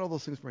did they want all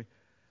those things for me?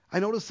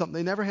 I noticed something.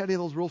 They never had any of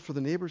those rules for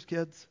the neighbor's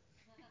kids.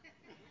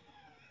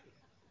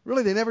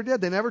 Really, they never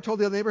did. They never told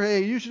the other neighbor,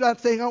 hey, you should not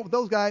stay out with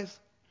those guys.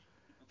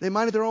 They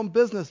minded their own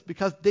business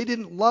because they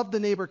didn't love the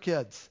neighbor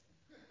kids.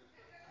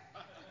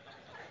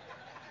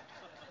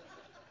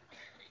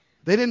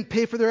 They didn't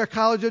pay for their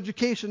college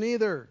education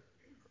either,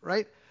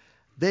 right?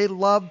 They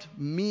loved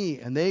me,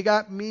 and they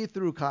got me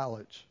through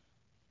college.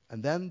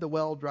 And then the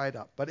well dried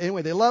up. But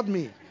anyway, they loved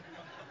me.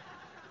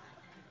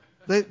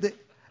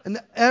 And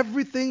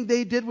everything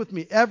they did with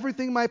me,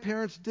 everything my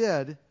parents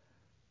did,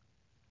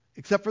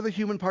 except for the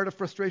human part of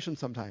frustration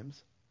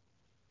sometimes,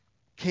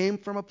 came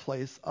from a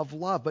place of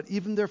love. But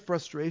even their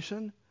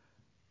frustration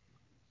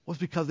was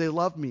because they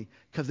loved me,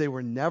 because they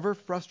were never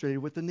frustrated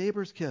with the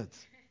neighbor's kids.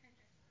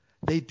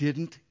 They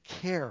didn't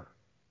care,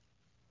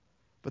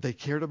 but they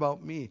cared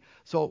about me.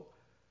 So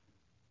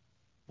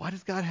why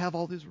does God have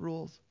all these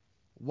rules?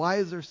 Why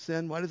is there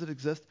sin? Why does it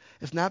exist?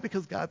 It's not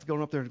because God's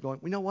going up there and going,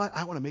 you know what?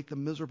 I want to make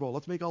them miserable.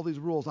 Let's make all these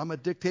rules. I'm a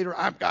dictator.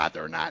 I'm God.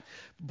 They're not.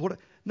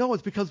 No,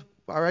 it's because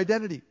our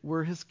identity.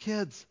 We're his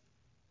kids.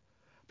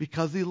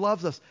 Because he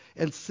loves us.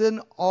 And sin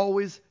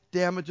always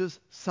damages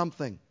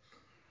something.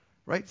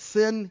 Right?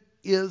 Sin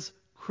is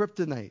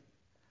kryptonite.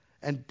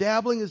 And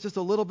dabbling is just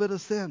a little bit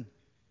of sin.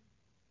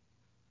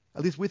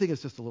 At least we think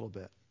it's just a little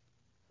bit.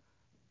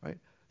 Right?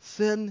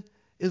 Sin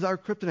is our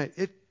kryptonite.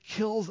 It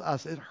kills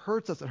us. It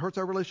hurts us. It hurts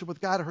our relationship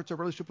with God. It hurts our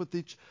relationship with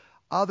each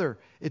other.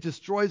 It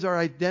destroys our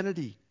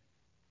identity,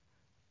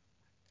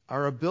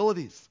 our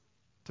abilities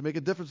to make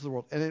a difference in the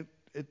world. And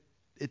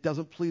it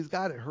doesn't please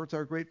God. It hurts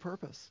our great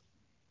purpose.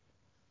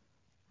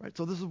 Right?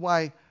 So this is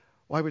why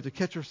we have to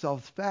catch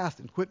ourselves fast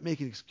and quit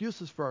making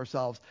excuses for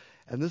ourselves.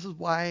 And this is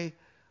why,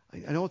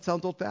 I know it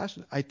sounds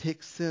old-fashioned, I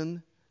take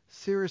sin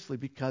seriously,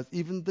 because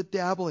even the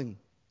dabbling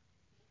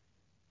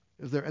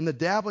is there. And the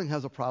dabbling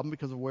has a problem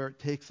because of where it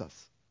takes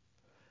us.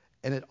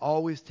 And it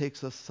always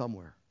takes us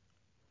somewhere.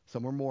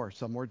 Somewhere more,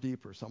 somewhere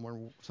deeper,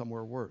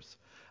 somewhere worse.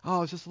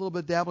 Oh, it's just a little bit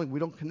of dabbling. We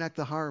don't connect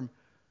the harm,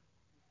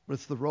 but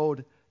it's the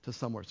road to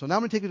somewhere. So now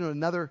I'm going to take you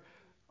to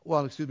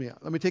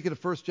let me take you to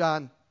 1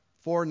 John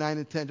 4, 9,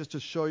 and 10, just to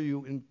show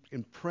you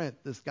in print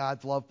this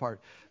God's love part.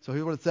 So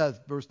here's what it says,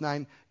 verse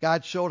 9.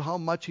 God showed how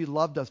much he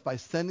loved us by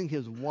sending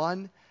his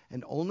one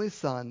and only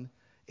Son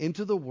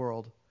into the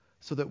world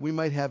so that we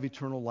might have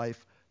eternal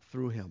life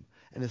through him.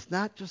 And it's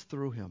not just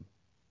through him.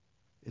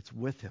 It's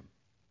with him.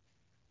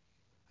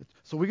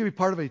 So we can be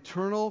part of an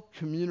eternal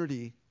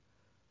community,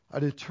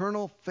 an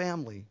eternal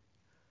family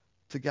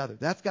together.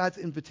 That's God's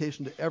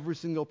invitation to every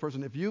single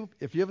person. If you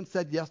haven't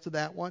said yes to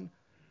that one,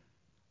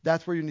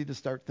 that's where you need to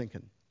start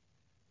thinking.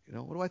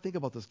 What do I think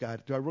about this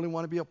God? Do I really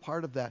want to be a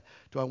part of that?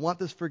 Do I want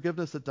this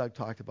forgiveness that Doug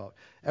talked about?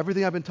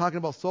 Everything I've been talking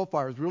about so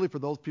far is really for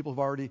those people who've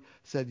already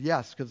said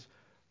yes, because,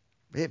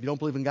 hey, if you don't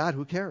believe in God,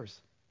 who cares?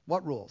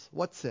 What rules?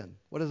 What sin?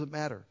 What does it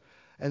matter?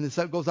 And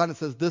it goes on and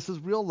says, this is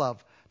real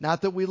love.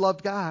 Not that we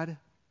loved God,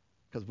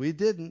 because we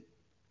didn't,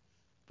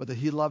 but that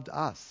he loved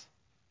us.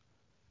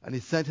 And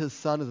he sent his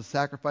Son as a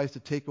sacrifice to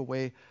take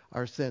away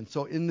our sin.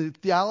 So in the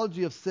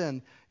theology of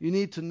sin, you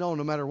need to know,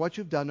 no matter what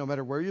you've done, no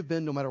matter where you've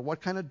been, no matter what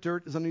kind of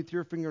dirt is underneath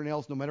your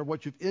fingernails, no matter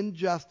what you've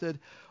ingested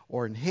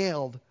or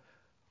inhaled,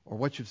 or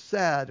what you've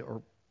said,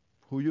 or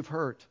who you've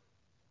hurt,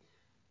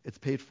 it's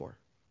paid for.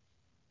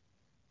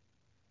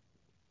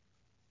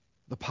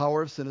 The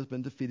power of sin has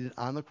been defeated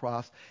on the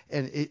cross,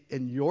 and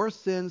your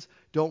sins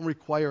don't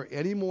require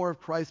any more of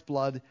Christ's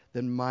blood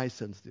than my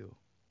sins do.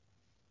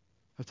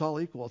 It's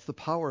all equal. It's the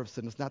power of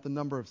sin. It's not the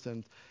number of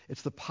sins.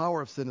 It's the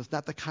power of sin. It's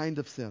not the kind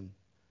of sin.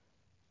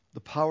 The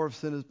power of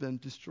sin has been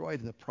destroyed,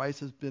 and the price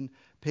has been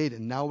paid,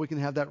 and now we can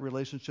have that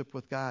relationship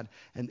with God.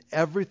 And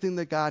everything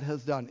that God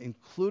has done,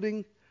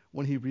 including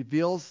when he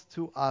reveals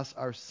to us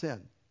our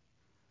sin,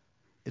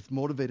 it's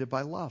motivated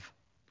by love.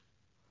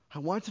 I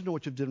want you to know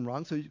what you've done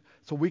wrong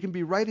so we can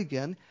be right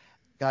again,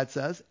 God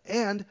says,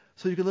 and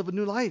so you can live a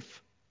new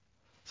life.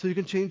 So you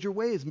can change your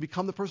ways and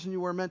become the person you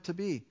were meant to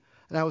be.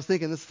 And I was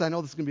thinking, I know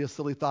this is going to be a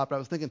silly thought, but I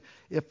was thinking,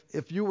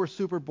 if you were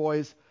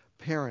Superboy's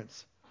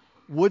parents,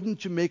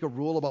 wouldn't you make a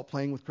rule about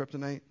playing with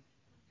Kryptonite?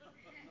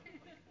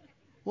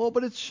 Well,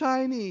 but it's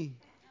shiny.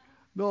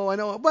 No, I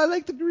know, but I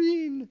like the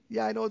green.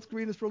 Yeah, I know it's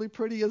green. It's really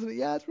pretty, isn't it?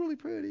 Yeah, it's really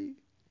pretty.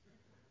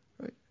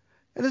 Right?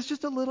 And it's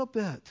just a little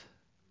bit.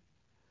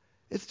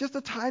 It's just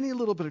a tiny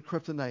little bit of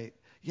Kryptonite.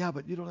 Yeah,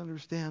 but you don't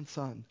understand,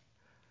 son.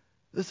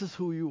 This is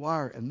who you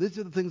are, and these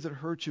are the things that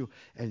hurt you,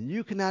 and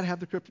you cannot have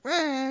the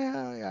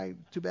Kryptonite.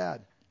 Too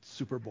bad,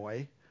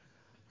 Superboy.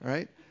 All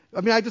right?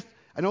 I mean,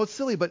 I know it's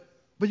silly, but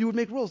you would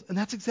make rules, and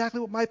that's exactly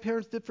what my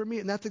parents did for me,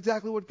 and that's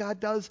exactly what God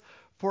does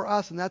for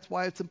us, and that's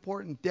why it's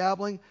important.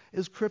 Dabbling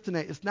is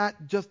Kryptonite. It's not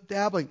just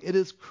dabbling. It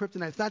is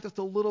Kryptonite. It's not just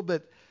a little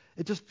bit.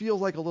 It just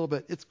feels like a little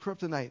bit. It's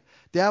Kryptonite.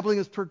 Dabbling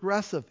is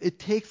progressive. It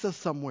takes us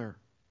somewhere.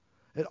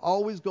 It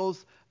always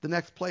goes the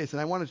next place.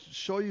 And I want to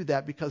show you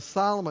that because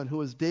Solomon,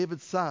 who is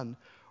David's son,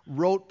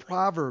 wrote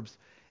Proverbs.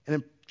 And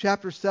in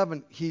chapter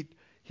 7,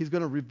 he's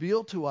going to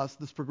reveal to us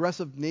this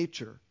progressive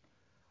nature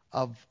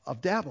of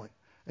dabbling.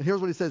 And here's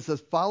what he says. He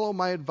says, follow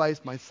my advice,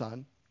 my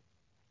son.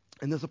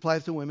 And this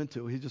applies to women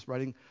too. He's just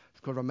writing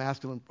sort of a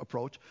masculine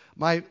approach.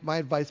 My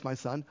advice, my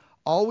son.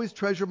 Always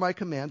treasure my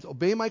commands.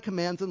 Obey my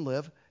commands and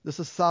live. This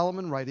is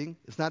Solomon writing.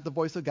 It's not the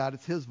voice of God.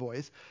 It's his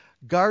voice.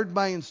 Guard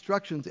my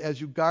instructions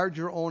as you guard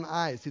your own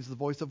eyes. He's the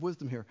voice of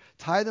wisdom here.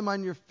 Tie them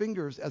on your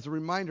fingers as a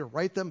reminder.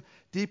 Write them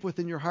deep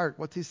within your heart.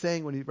 What's he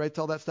saying when he writes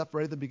all that stuff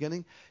right at the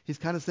beginning? He's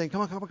kind of saying,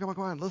 come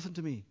on. Listen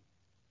to me.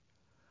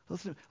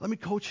 Let me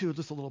coach you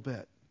just a little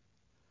bit.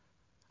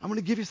 I'm going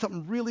to give you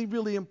something really,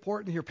 really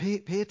important here.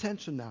 Pay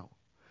attention now.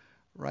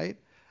 Right?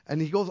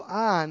 And he goes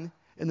on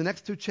in the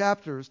next 2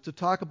 chapters to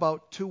talk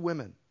about 2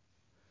 women.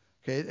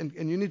 Okay?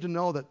 And you need to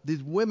know that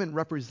these women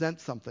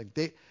represent something.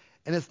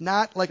 And it's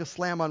not like a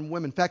slam on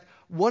women. In fact,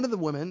 one of the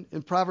women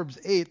in Proverbs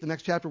 8, the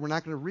next chapter we're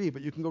not going to read,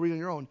 but you can go read on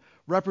your own,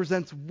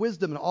 represents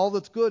wisdom and all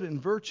that's good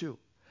and virtue.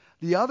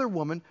 The other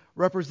woman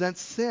represents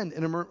sin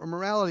and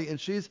immorality, and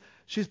she's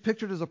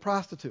pictured as a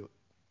prostitute,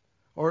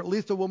 or at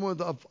least a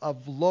woman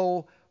of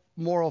low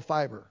moral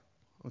fiber.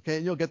 Okay,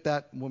 and you'll get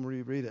that when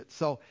we read it.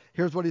 So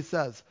here's what he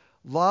says.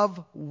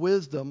 Love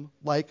wisdom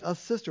like a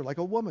sister, like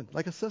a woman,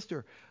 like a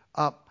sister.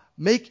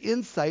 Make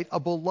insight a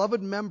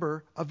beloved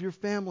member of your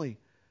family.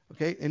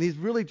 Okay, and he's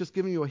really just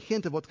giving you a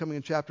hint of what's coming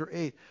in chapter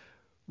 8.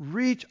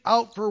 Reach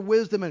out for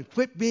wisdom and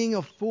quit being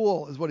a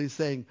fool is what he's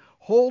saying.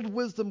 Hold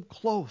wisdom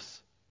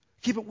close.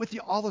 Keep it with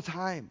you all the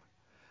time.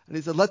 And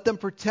he said, let them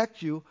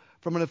protect you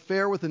from an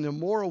affair with an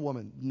immoral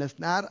woman. And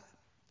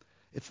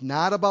it's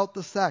not about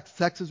the sex.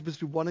 Sex is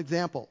just one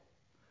example,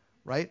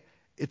 right?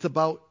 It's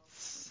about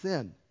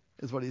sin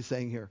is what he's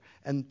saying here.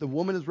 And the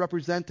woman is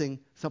representing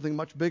something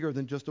much bigger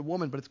than just a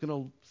woman, but it's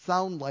going to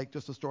sound like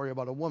just a story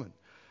about a woman.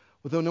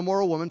 With an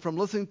immoral woman, from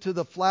listening to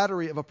the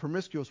flattery of a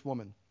promiscuous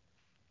woman.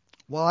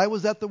 While I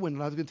was at the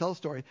window, I was going to tell a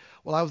story.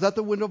 While I was at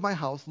the window of my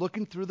house,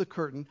 looking through the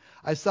curtain,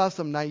 I saw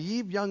some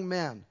naive young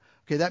men.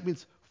 Okay, that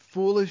means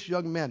foolish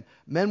young men.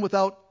 Men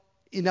without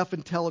enough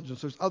intelligence.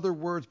 There's other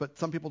words, but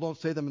some people don't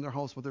say them in their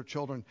house with their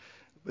children.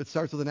 It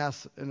starts with an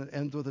S and it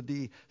ends with a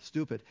D.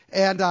 Stupid.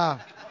 And I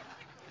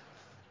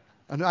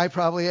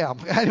probably am.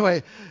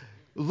 Anyway,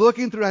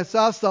 looking through, I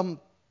saw some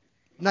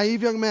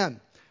naive young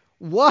men.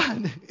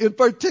 One in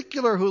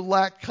particular who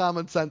lacked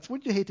common sense.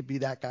 Wouldn't you hate to be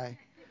that guy?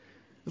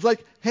 It's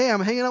like, hey,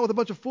 I'm hanging out with a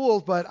bunch of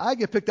fools, but I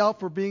get picked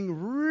out for being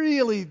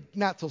really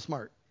not so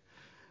smart.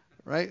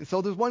 Right?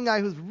 So there's one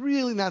guy who's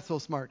really not so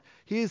smart.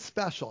 He's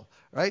special.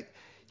 Right?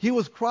 He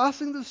was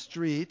crossing the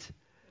street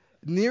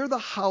near the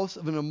house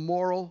of an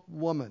immoral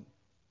woman.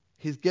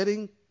 He's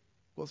getting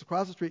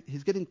across the street.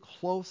 He's getting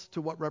close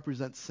to what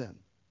represents sin.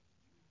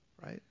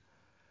 Right?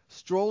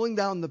 Strolling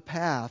down the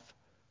path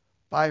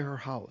by her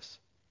house.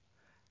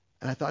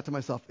 And I thought to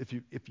myself,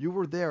 if you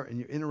were there and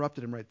you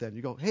interrupted him right then,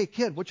 you go, hey,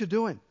 kid, what you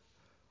doing?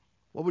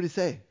 What would he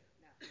say?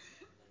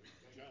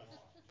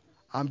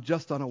 I'm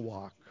just on a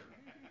walk.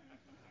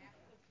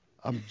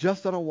 I'm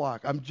just on a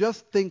walk. I'm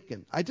just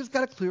thinking. I just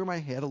got to clear my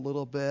head a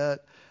little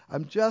bit.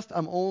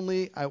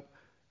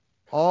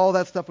 All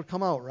that stuff would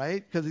come out,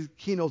 right? Because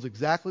he knows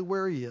exactly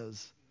where he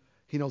is.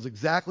 He knows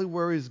exactly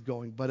where he's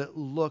going, but it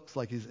looks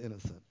like he's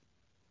innocent.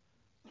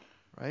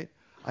 Right?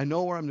 I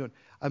know where I'm doing.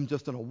 I'm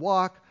just on a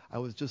walk. I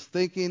was just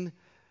thinking,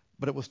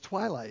 but it was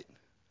twilight.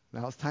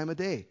 Now it's time of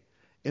day.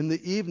 In the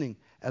evening,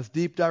 as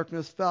deep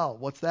darkness fell,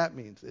 what's that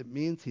mean? It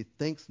means he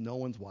thinks no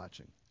one's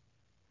watching.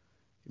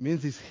 It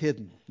means he's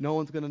hidden. No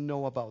one's going to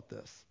know about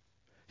this.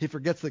 He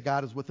forgets that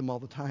God is with him all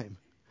the time.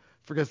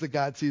 Forgets that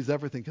God sees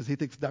everything because he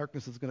thinks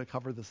darkness is going to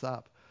cover this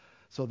up.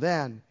 So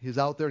then he's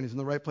out there and he's in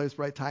the right place,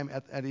 right time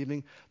at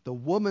evening. The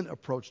woman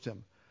approached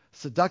him,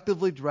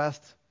 seductively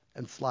dressed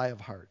and sly of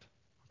heart.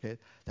 Okay,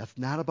 that's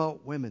not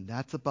about women.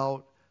 That's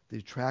about the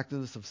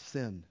attractiveness of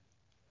sin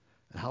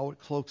and how it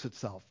cloaks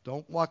itself.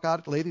 Don't walk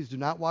out, ladies, do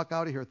not walk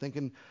out of here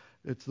thinking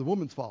it's the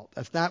woman's fault.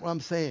 That's not what I'm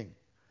saying.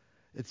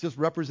 It's just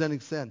representing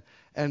sin.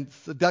 And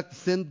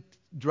sin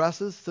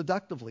dresses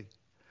seductively.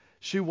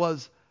 She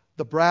was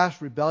the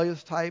brash,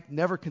 rebellious type,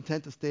 never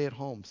content to stay at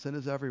home. Sin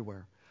is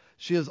everywhere.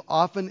 She is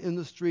often in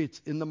the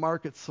streets, in the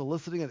market,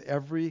 soliciting at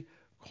every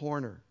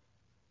corner.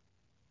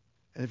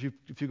 And if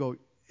you go,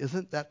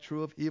 isn't that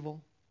true of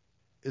evil?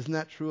 Isn't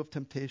that true of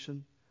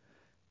temptation?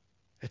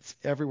 It's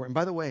everywhere. And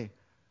by the way,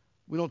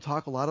 we don't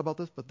talk a lot about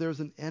this, but there's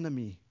an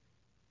enemy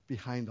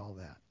behind all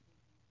that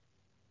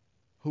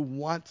who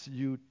wants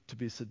you to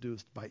be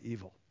seduced by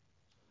evil.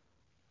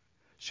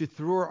 She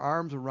threw her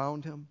arms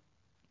around him,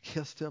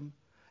 kissed him,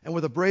 and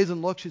with a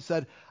brazen look she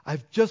said,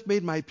 I've just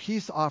made my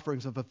peace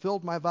offerings and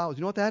fulfilled my vows.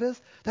 You know what that is?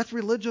 That's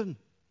religion.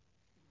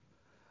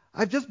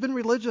 I've just been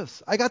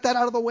religious. I got that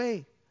out of the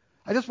way.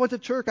 I just went to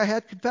church. I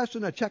had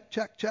confession. I check.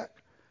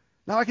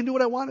 Now I can do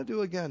what I want to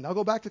do again. I'll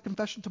go back to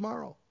confession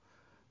tomorrow,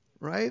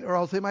 right? Or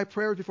I'll say my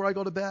prayers before I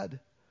go to bed.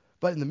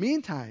 But in the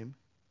meantime,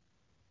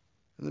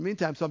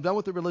 so I'm done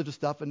with the religious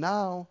stuff, and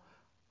now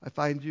I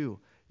find you.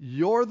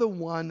 You're the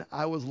one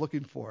I was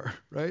looking for,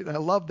 right? I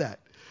love that.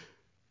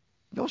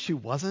 No, she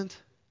wasn't.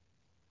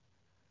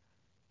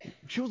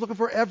 She was looking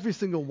for every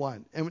single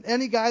one. And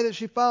any guy that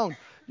she found,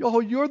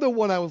 you're the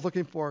one I was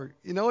looking for.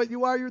 You know what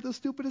you are? You're the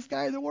stupidest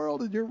guy in the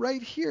world, and you're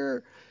right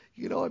here.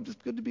 I'm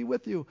just good to be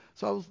with you.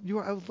 So I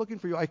was looking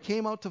for you. I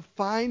came out to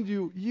find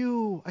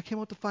you. I came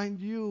out to find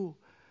you.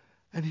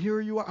 And here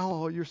you are.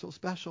 Oh, you're so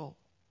special.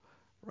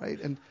 Right?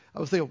 And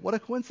I was thinking, what a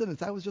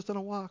coincidence. I was just on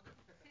a walk.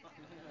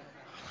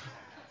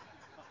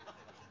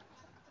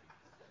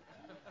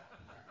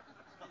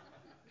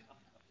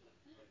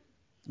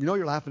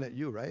 You're laughing at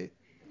you, right?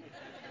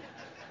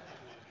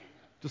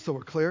 Just so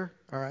we're clear,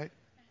 all right?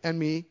 And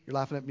me, you're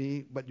laughing at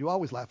me, but you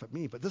always laugh at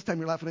me. But this time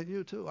you're laughing at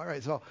you too. All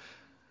right, so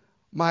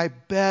my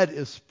bed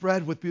is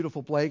spread with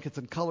beautiful blankets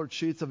and colored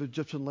sheets of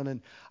Egyptian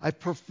linen. I've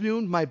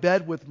perfumed my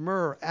bed with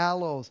myrrh,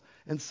 aloes,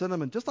 and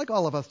cinnamon, just like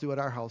all of us do at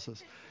our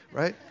houses,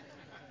 right?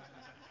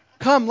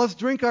 Come, let's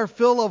drink our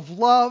fill of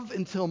love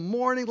until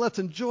morning. Let's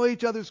enjoy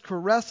each other's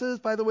caresses.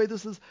 By the way,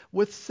 this is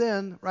with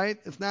sin, right?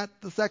 It's not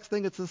the sex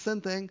thing, it's the sin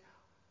thing.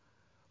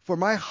 For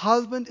my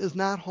husband is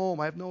not home.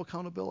 I have no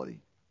accountability.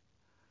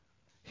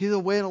 He's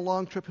away on a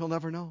long trip he'll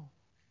never know.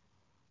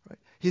 Right?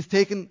 He's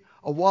taken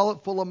a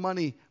wallet full of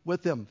money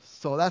with him.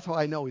 So that's how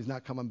I know he's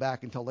not coming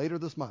back until later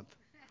this month.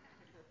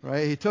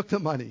 Right? He took the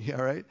money,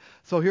 all right?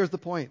 So here's the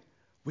point.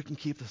 We can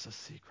keep this a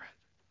secret.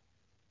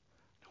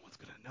 No one's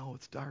going to know.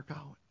 It's dark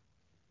out.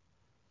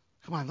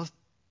 Come on,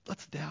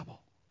 let's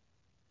dabble.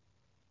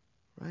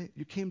 Right?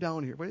 You came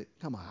down here. Wait,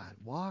 come on,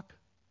 walk.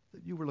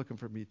 You were looking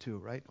for me too,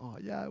 right? Oh,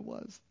 yeah, I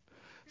was.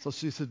 So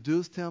she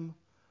seduced him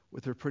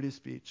with her pretty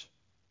speech.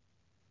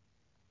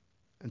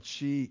 And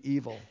she,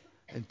 evil,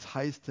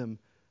 enticed him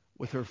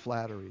with her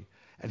flattery.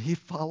 And he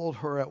followed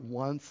her at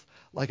once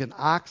like an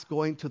ox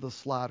going to the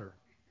slaughter.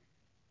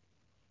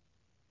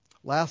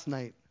 Last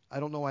night, I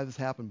don't know why this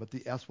happened, but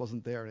the S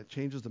wasn't there, and it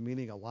changes the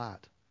meaning a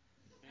lot.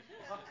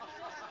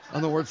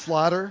 On the word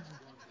slaughter,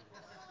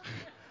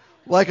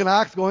 like an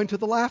ox going to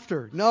the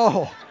laughter.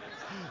 No.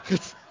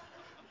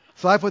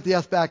 So I put the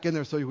S back in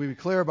there so we be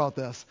clear about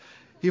this.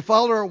 He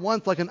followed her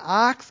once like an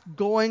ox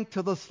going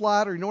to the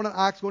slaughter. You know what an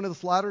ox going to the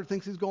slaughter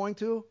thinks he's going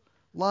to?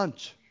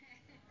 Lunch.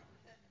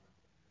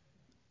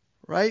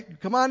 Right?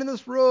 Come on in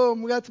this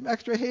room. We got some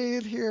extra hay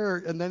in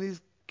here. And then he's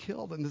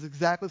killed. And it's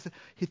exactly the same.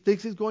 He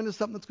thinks he's going to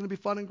something that's going to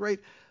be fun and great,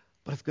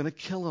 but it's going to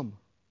kill him.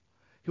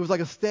 He was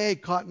like a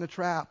stag caught in a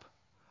trap,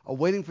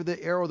 awaiting for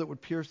the arrow that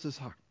would pierce his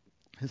heart.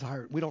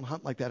 We don't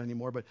hunt like that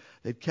anymore, but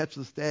they'd catch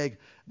the stag,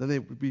 then they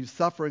would be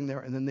suffering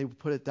there, and then they would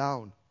put it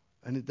down.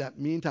 And in that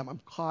meantime,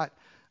 I'm caught,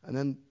 and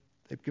then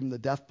they'd give him the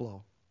death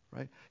blow.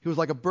 Right? He was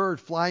like a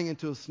bird flying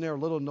into a snare,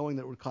 little knowing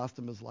that it would cost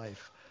him his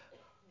life.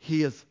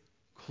 He is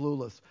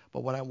clueless.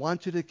 But what I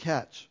want you to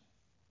catch,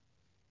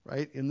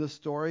 right, in this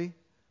story,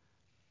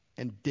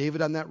 and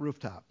David on that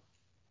rooftop,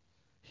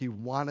 he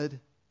wanted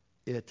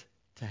it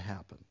to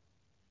happen.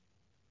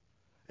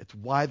 It's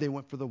why they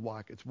went for the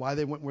walk. It's why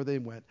they went where they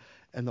went.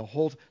 And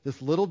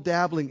this little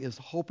dabbling is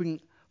hoping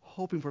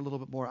for a little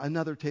bit more,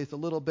 another taste, a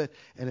little bit,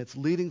 and it's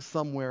leading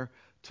somewhere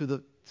to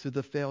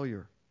the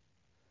failure.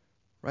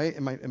 Right?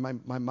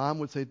 And my mom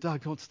would say,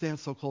 Doug, don't stand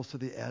so close to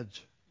the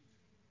edge.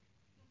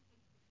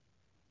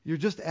 You're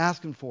just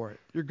asking for it.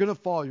 You're going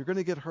to fall. You're going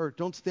to get hurt.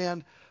 Don't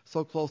stand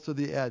so close to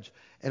the edge.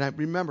 And I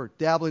remember,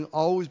 dabbling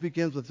always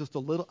begins with just a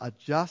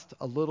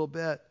little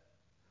bit.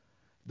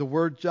 The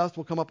word just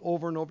will come up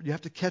over and over. You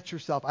have to catch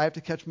yourself. I have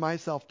to catch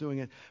myself doing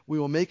it. We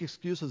will make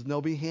excuses, and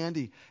they'll be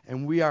handy.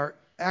 And we are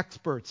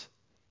experts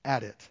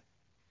at it,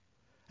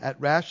 at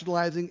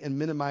rationalizing and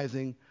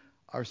minimizing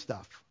our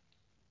stuff,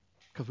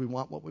 because we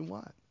want what we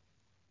want.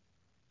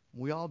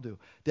 We all do.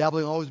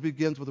 Dabbling always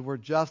begins with the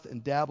word just,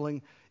 and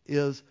dabbling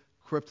is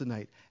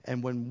kryptonite.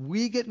 And when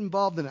we get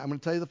involved in it, I'm going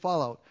to tell you the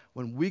fallout.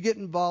 When we get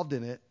involved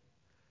in it,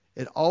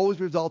 it always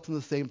results in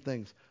the same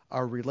things.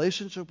 Our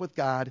relationship with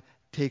God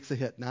takes a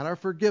hit. Not our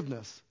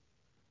forgiveness,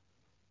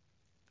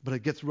 but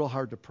it gets real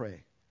hard to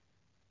pray.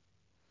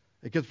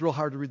 It gets real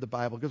hard to read the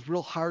Bible. It gets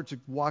real hard to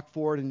walk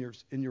forward in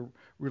your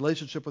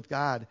relationship with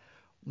God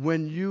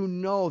when you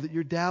know that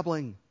you're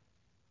dabbling.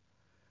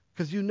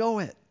 Because you know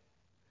it.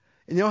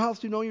 And you know how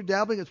else you know you're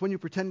dabbling? It's when you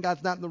pretend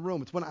God's not in the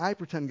room. It's when I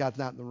pretend God's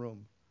not in the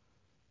room.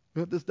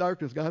 This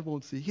darkness, God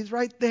won't see. He's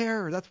right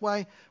there. That's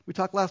why we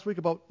talked last week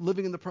about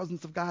living in the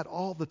presence of God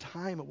all the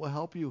time. It will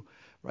help you,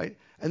 right?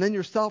 And then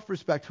your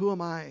self-respect. Who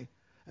am I?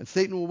 And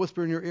Satan will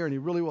whisper in your ear, and he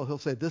really will. He'll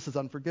say, this is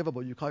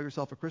unforgivable. You call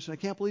yourself a Christian. I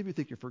can't believe you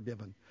think you're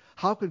forgiven.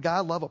 How could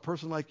God love a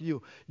person like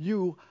you?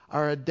 You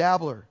are a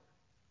dabbler.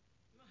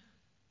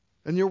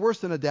 And you're worse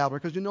than a dabbler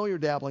because you know you're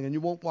dabbling and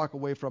you won't walk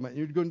away from it. And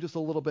you're doing just a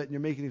little bit and you're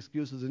making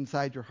excuses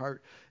inside your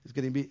heart is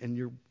getting beat. And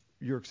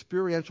your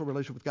experiential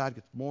relationship with God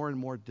gets more and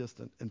more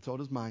distant. And so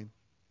does mine.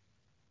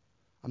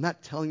 I'm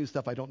not telling you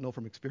stuff I don't know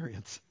from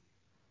experience.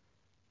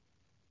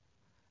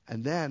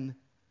 And then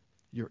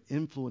your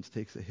influence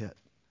takes a hit.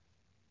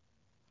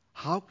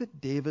 How could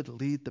David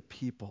lead the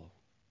people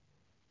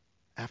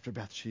after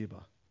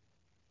Bathsheba?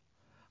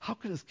 How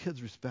could his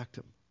kids respect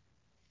him?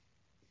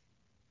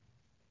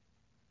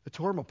 It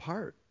tore him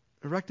apart.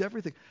 It wrecked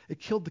everything. It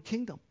killed the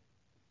kingdom.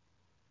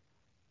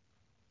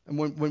 And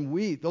when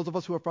we, those of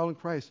us who are following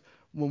Christ,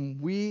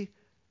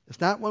 it's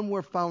not when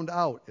we're found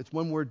out, it's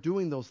when we're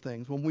doing those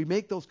things, when we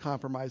make those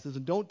compromises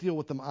and don't deal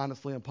with them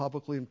honestly and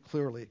publicly and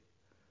clearly,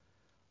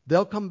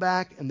 they'll come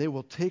back and they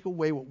will take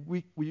away what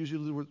we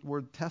usually use the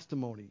word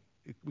testimony.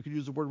 We could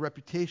use the word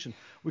reputation.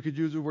 We could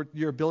use the word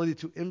your ability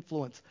to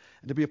influence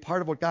and to be a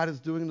part of what God is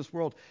doing in this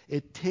world.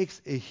 It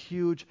takes a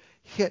huge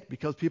hit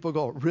because people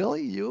go,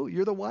 really?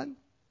 You're the one?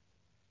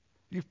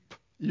 You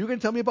going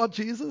to tell me about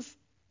Jesus?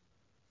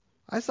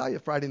 I saw you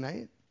Friday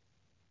night.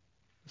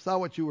 I saw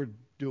what you were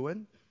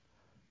doing.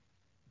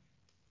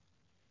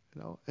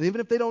 You know, and even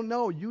if they don't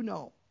know, you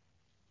know.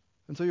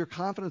 And so your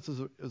confidence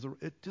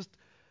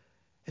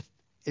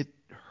it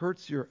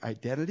hurts your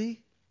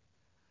identity.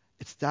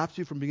 It stops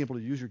you from being able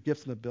to use your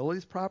gifts and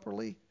abilities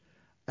properly,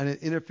 and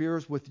it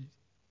interferes with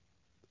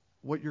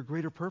what your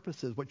greater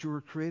purpose is, what you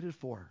were created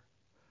for.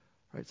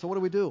 Right? So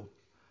what do?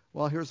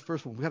 Well, here's the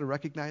first one. We've got to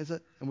recognize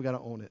it, and we've got to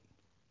own it.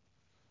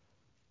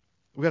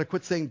 We've got to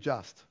quit saying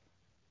just.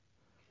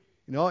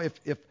 You know,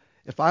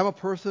 if I'm a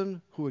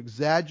person who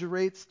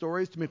exaggerates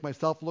stories to make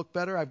myself look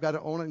better, I've got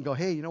to own it and go,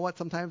 hey, you know what?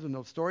 Sometimes in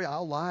a story,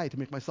 I'll lie to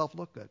make myself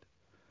look good.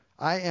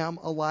 I am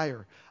a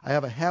liar. I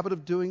have a habit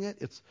of doing it.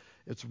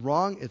 It's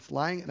wrong. It's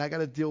lying, and I got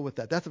to deal with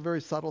that. That's a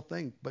very subtle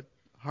thing, but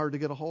hard to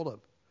get a hold of.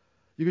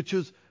 You could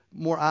choose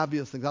more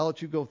obvious things. I'll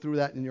let you go through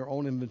that in your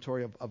own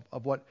inventory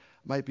of what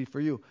might be for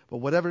you. But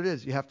whatever it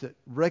is, you have to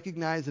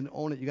recognize and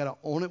own it. You got to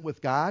own it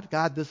with God.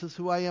 God, this is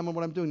who I am and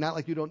what I'm doing. Not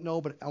like you don't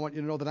know, but I want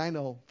you to know that I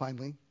know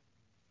finally,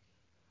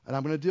 and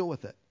I'm going to deal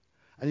with it.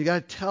 And you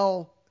got to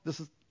tell. I'm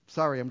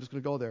just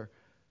going to go there.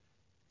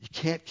 You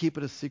can't keep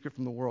it a secret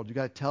from the world. You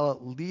got to tell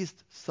at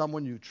least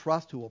someone you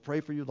trust who will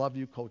pray for you, love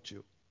you, coach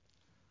you.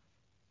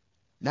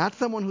 Not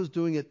someone who's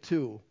doing it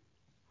too,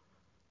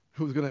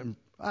 who's going to,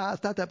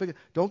 it's not that big.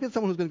 Don't get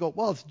someone who's going to go,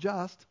 well, it's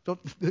just. Don't,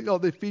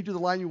 they feed you the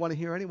line you want to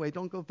hear anyway.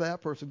 Don't go for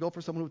that person. Go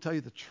for someone who will tell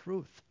you the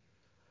truth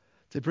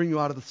to bring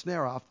you out of the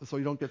snare off so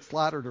you don't get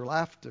slaughtered or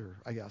laughed, or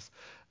I guess.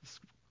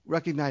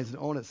 Recognize and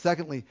own it.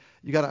 Secondly,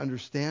 you got to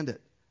understand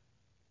it.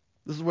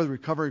 This is where the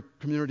recovery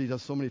community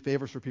does so many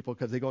favors for people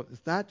because they go,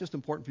 it's not just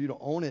important for you to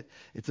own it.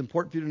 It's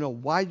important for you to know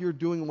why you're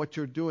doing what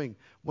you're doing.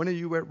 When are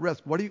you at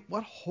risk?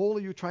 What hole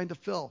are you trying to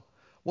fill?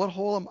 What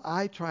hole am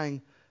I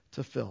trying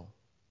to fill?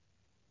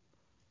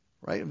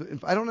 Right?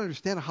 If I don't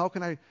understand, how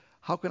can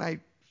I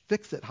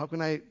fix it? How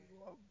can I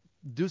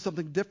do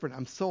something different?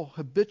 I'm so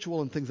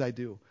habitual in things I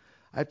do.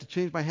 I have to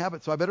change my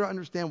habits. So I better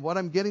understand what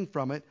I'm getting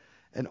from it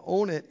and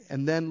own it,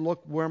 and then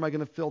look, where am I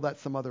going to fill that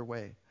some other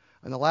way?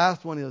 And the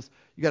last one is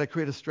you got to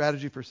create a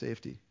strategy for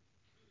safety.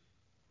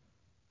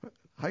 How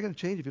are you going to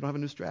change if you don't have a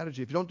new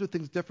strategy? If you don't do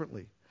things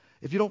differently?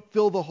 If you don't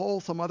fill the hole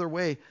some other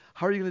way,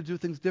 how are you going to do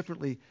things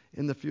differently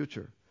in the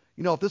future?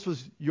 You know, if this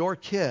was your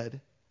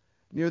kid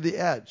near the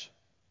edge,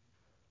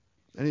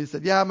 and he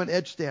said, yeah, I'm an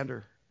edge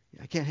stander.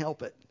 I can't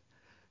help it.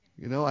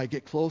 You know, I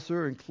get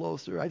closer and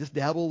closer. I just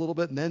dabble a little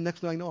bit, and then next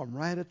thing I know, I'm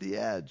right at the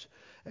edge.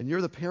 And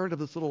you're the parent of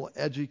this little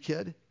edgy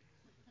kid.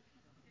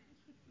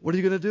 What are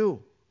you going to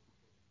do?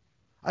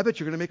 I bet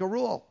you're going to make a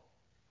rule.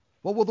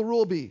 What will the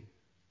rule be?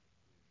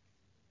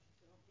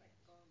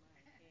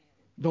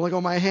 Don't let go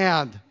of my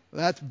hand.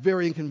 That's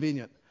very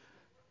inconvenient.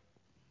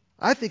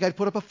 I think I'd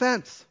put up a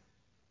fence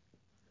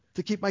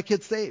to keep my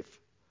kids safe.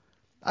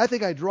 I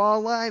think I'd draw a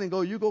line and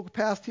go, you go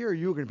past here,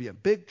 you're going to be in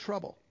big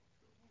trouble.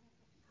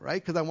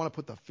 Right? Because I want to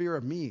put the fear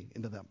of me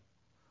into them.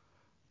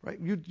 Right?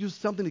 You use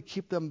something to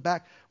keep them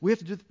back. We have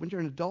to do, when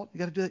you're an adult, you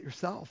got to do that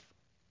yourself.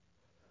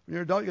 When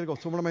you're an adult, you got to go,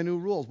 so what are my new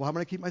rules? Well, how am I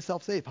going to keep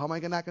myself safe? How am I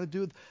not going to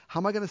do, how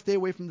am I going to stay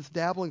away from this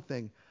dabbling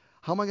thing?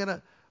 How am I going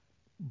to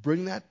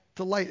bring that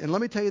to light? And let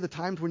me tell you the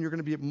times when you're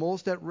going to be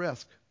most at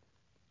risk.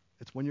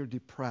 It's when you're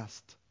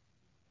depressed.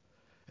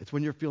 It's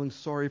when you're feeling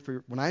sorry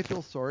for, when I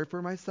feel sorry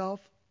for myself,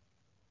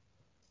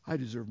 I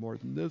deserve more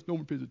than this. No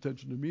one pays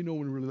attention to me. No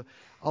one really,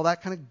 all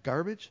that kind of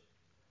garbage.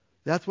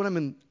 That's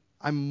when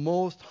I'm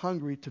most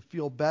hungry to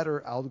feel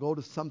better. I'll go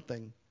to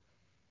something,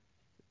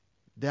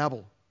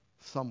 dabble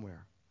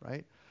somewhere,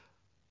 right?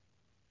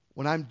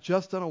 When I'm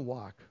just on a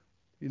walk,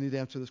 you need to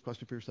answer this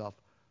question for yourself.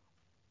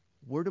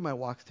 Where do my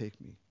walks take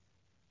me?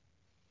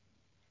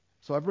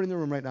 So everybody in the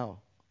room right now,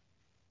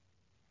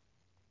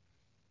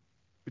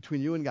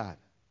 between you and God,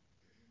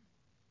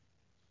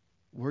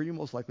 where are you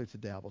most likely to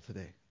dabble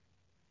today?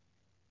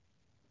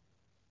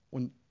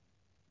 When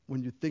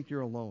you think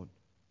you're alone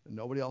and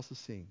nobody else is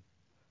seeing,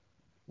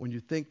 when you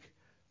think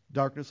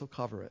darkness will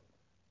cover it,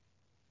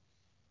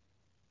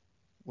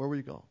 where will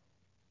you go?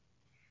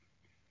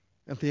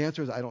 And if the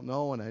answer is, I don't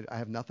know and I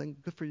have nothing,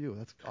 good for you.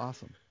 That's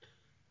awesome.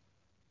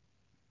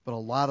 But a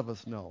lot of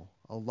us know.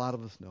 A lot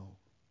of us know.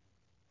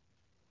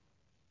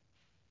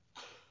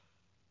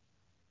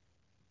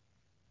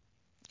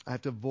 I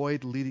have to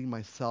avoid leading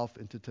myself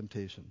into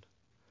temptation.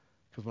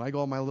 Because when I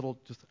go on my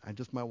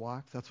just my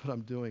walks, that's what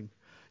I'm doing.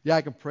 Yeah,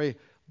 I can pray,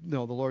 the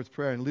Lord's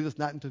Prayer, and lead us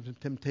not into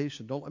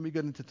temptation. Don't let me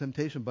get into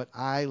temptation, but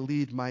I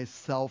lead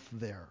myself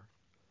there.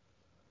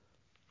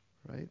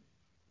 Right?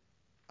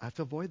 I have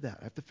to avoid that.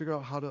 I have to figure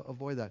out how to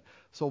avoid that.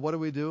 So what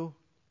do?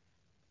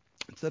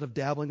 Instead of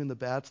dabbling in the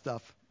bad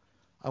stuff,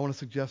 I want to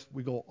suggest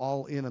we go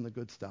all in on the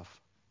good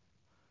stuff.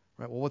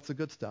 Right? Well, what's the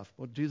good stuff?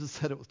 Well, Jesus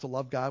said it was to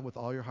love God with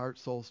all your heart,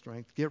 soul,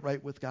 strength. Get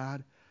right with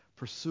God.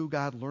 Pursue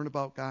God. Learn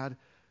about God.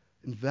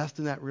 Invest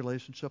in that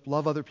relationship.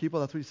 Love other people.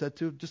 That's what he said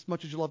too. Just as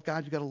much as you love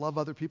God, you got to love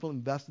other people.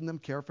 Invest in them.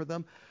 Care for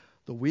them.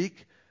 The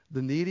weak,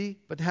 the needy,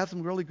 but have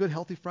some really good,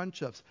 healthy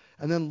friendships.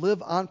 And then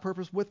live on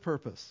purpose with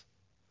purpose.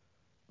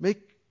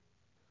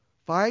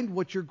 Find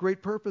what your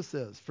great purpose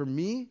is. For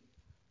me,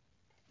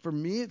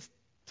 it's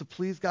to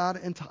please God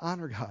and to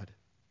honor God.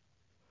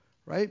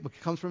 Right?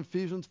 It comes from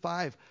Ephesians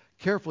 5.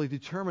 Carefully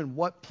determine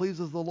what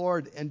pleases the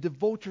Lord and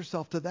devote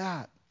yourself to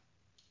that.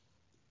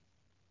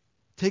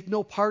 Take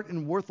no part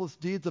in worthless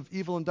deeds of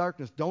evil and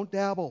darkness. Don't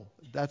dabble.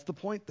 That's the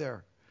point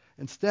there.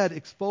 Instead,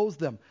 expose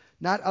them.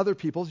 Not other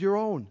people's, your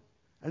own.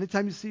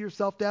 Anytime you see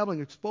yourself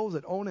dabbling, expose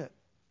it. Own it.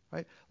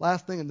 Right?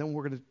 Last thing, and then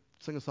we're going to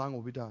sing a song and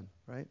we'll be done.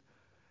 Right?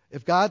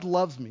 If God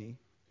loves me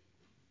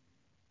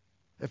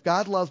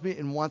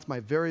and wants my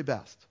very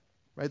best,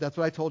 right? That's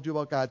what I told you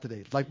about God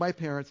today. Like my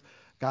parents,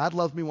 God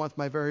loves me, wants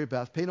my very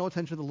best. Pay no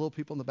attention to the little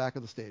people in the back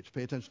of the stage.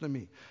 Pay attention to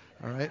me.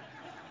 All right?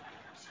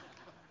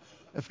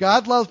 If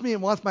God loves me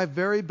and wants my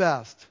very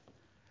best,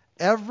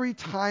 every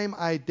time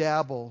I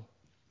dabble,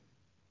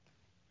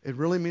 it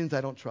really means I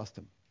don't trust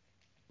him.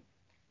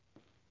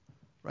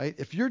 Right?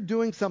 If you're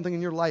doing something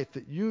in your life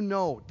that you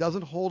know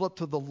doesn't hold up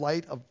to the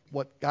light of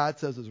what God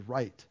says is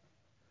right,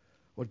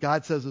 what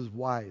God says is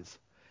wise,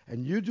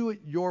 and you do it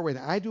your way and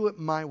I do it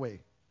my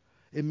way,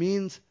 it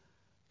means,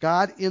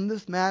 God, in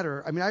this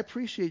matter, I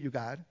appreciate you,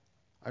 God.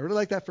 I really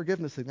like that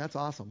forgiveness thing. That's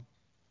awesome.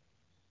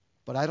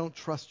 But I don't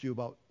trust you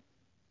about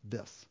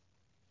this.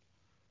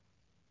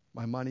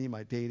 My money,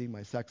 my dating,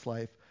 my sex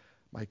life,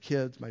 my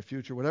kids, my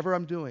future, whatever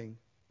I'm doing,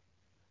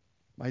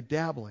 my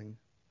dabbling,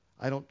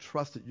 I don't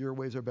trust that your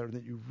ways are better,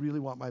 that you really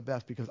want my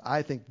best because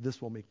I think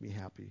this will make me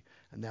happy.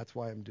 And that's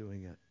why I'm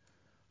doing it.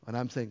 And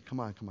I'm saying, come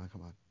on.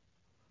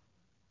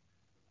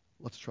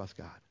 Let's trust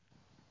God.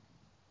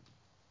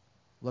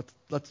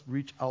 Let's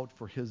reach out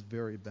for his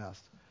very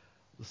best.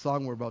 The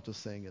song we're about to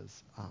sing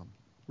is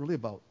really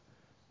about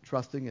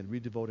trusting and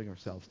redevoting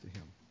ourselves to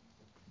him.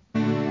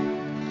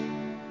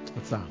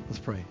 Let's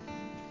pray.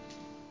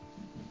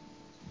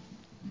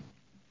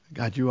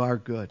 God, you are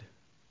good.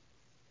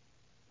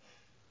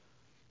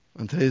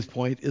 And today's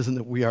point isn't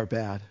that we are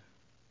bad.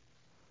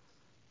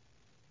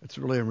 It's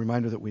really a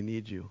reminder that we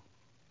need you.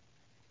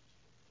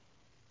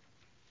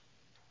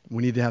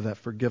 We need to have that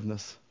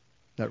forgiveness,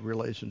 that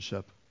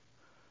relationship.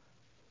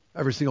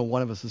 Every single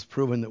one of us has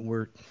proven that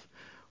we're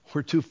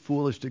too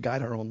foolish to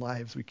guide our own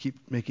lives. We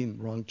keep making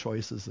wrong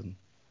choices and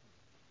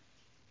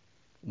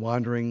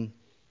wandering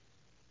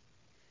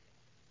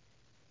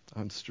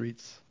on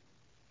streets,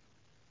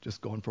 just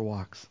going for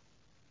walks.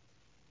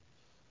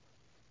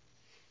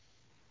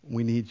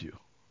 We need you.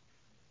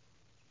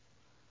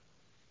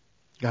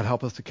 God,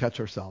 help us to catch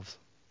ourselves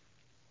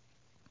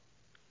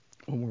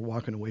when we're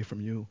walking away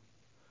from you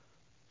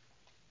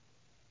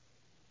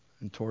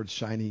and towards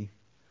shiny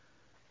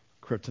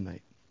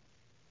Kryptonite.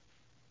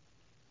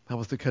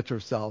 Help us to catch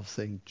ourselves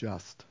saying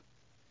just.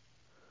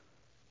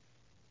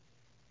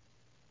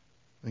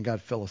 And God,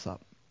 fill us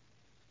up.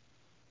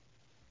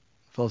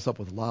 Fill us up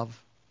with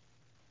love,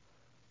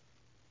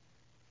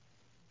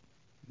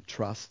 and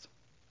trust.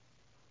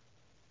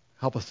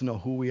 Help us to know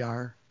who we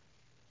are,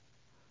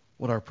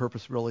 what our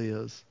purpose really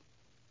is,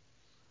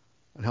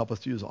 and help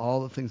us to use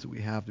all the things that we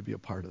have to be a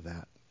part of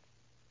that.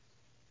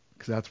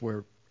 Because that's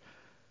where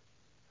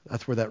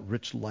that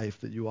rich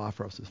life that you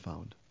offer us is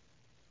found.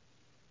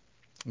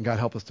 And God,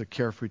 help us to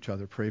care for each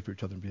other, pray for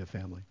each other, and be a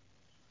family.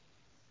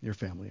 Your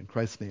family. In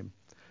Christ's name,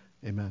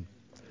 amen.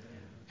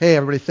 Hey,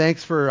 everybody,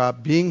 thanks for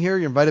being here.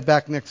 You're invited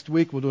back next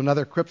week. We'll do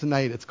another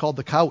Kryptonite. It's called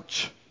The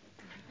Couch.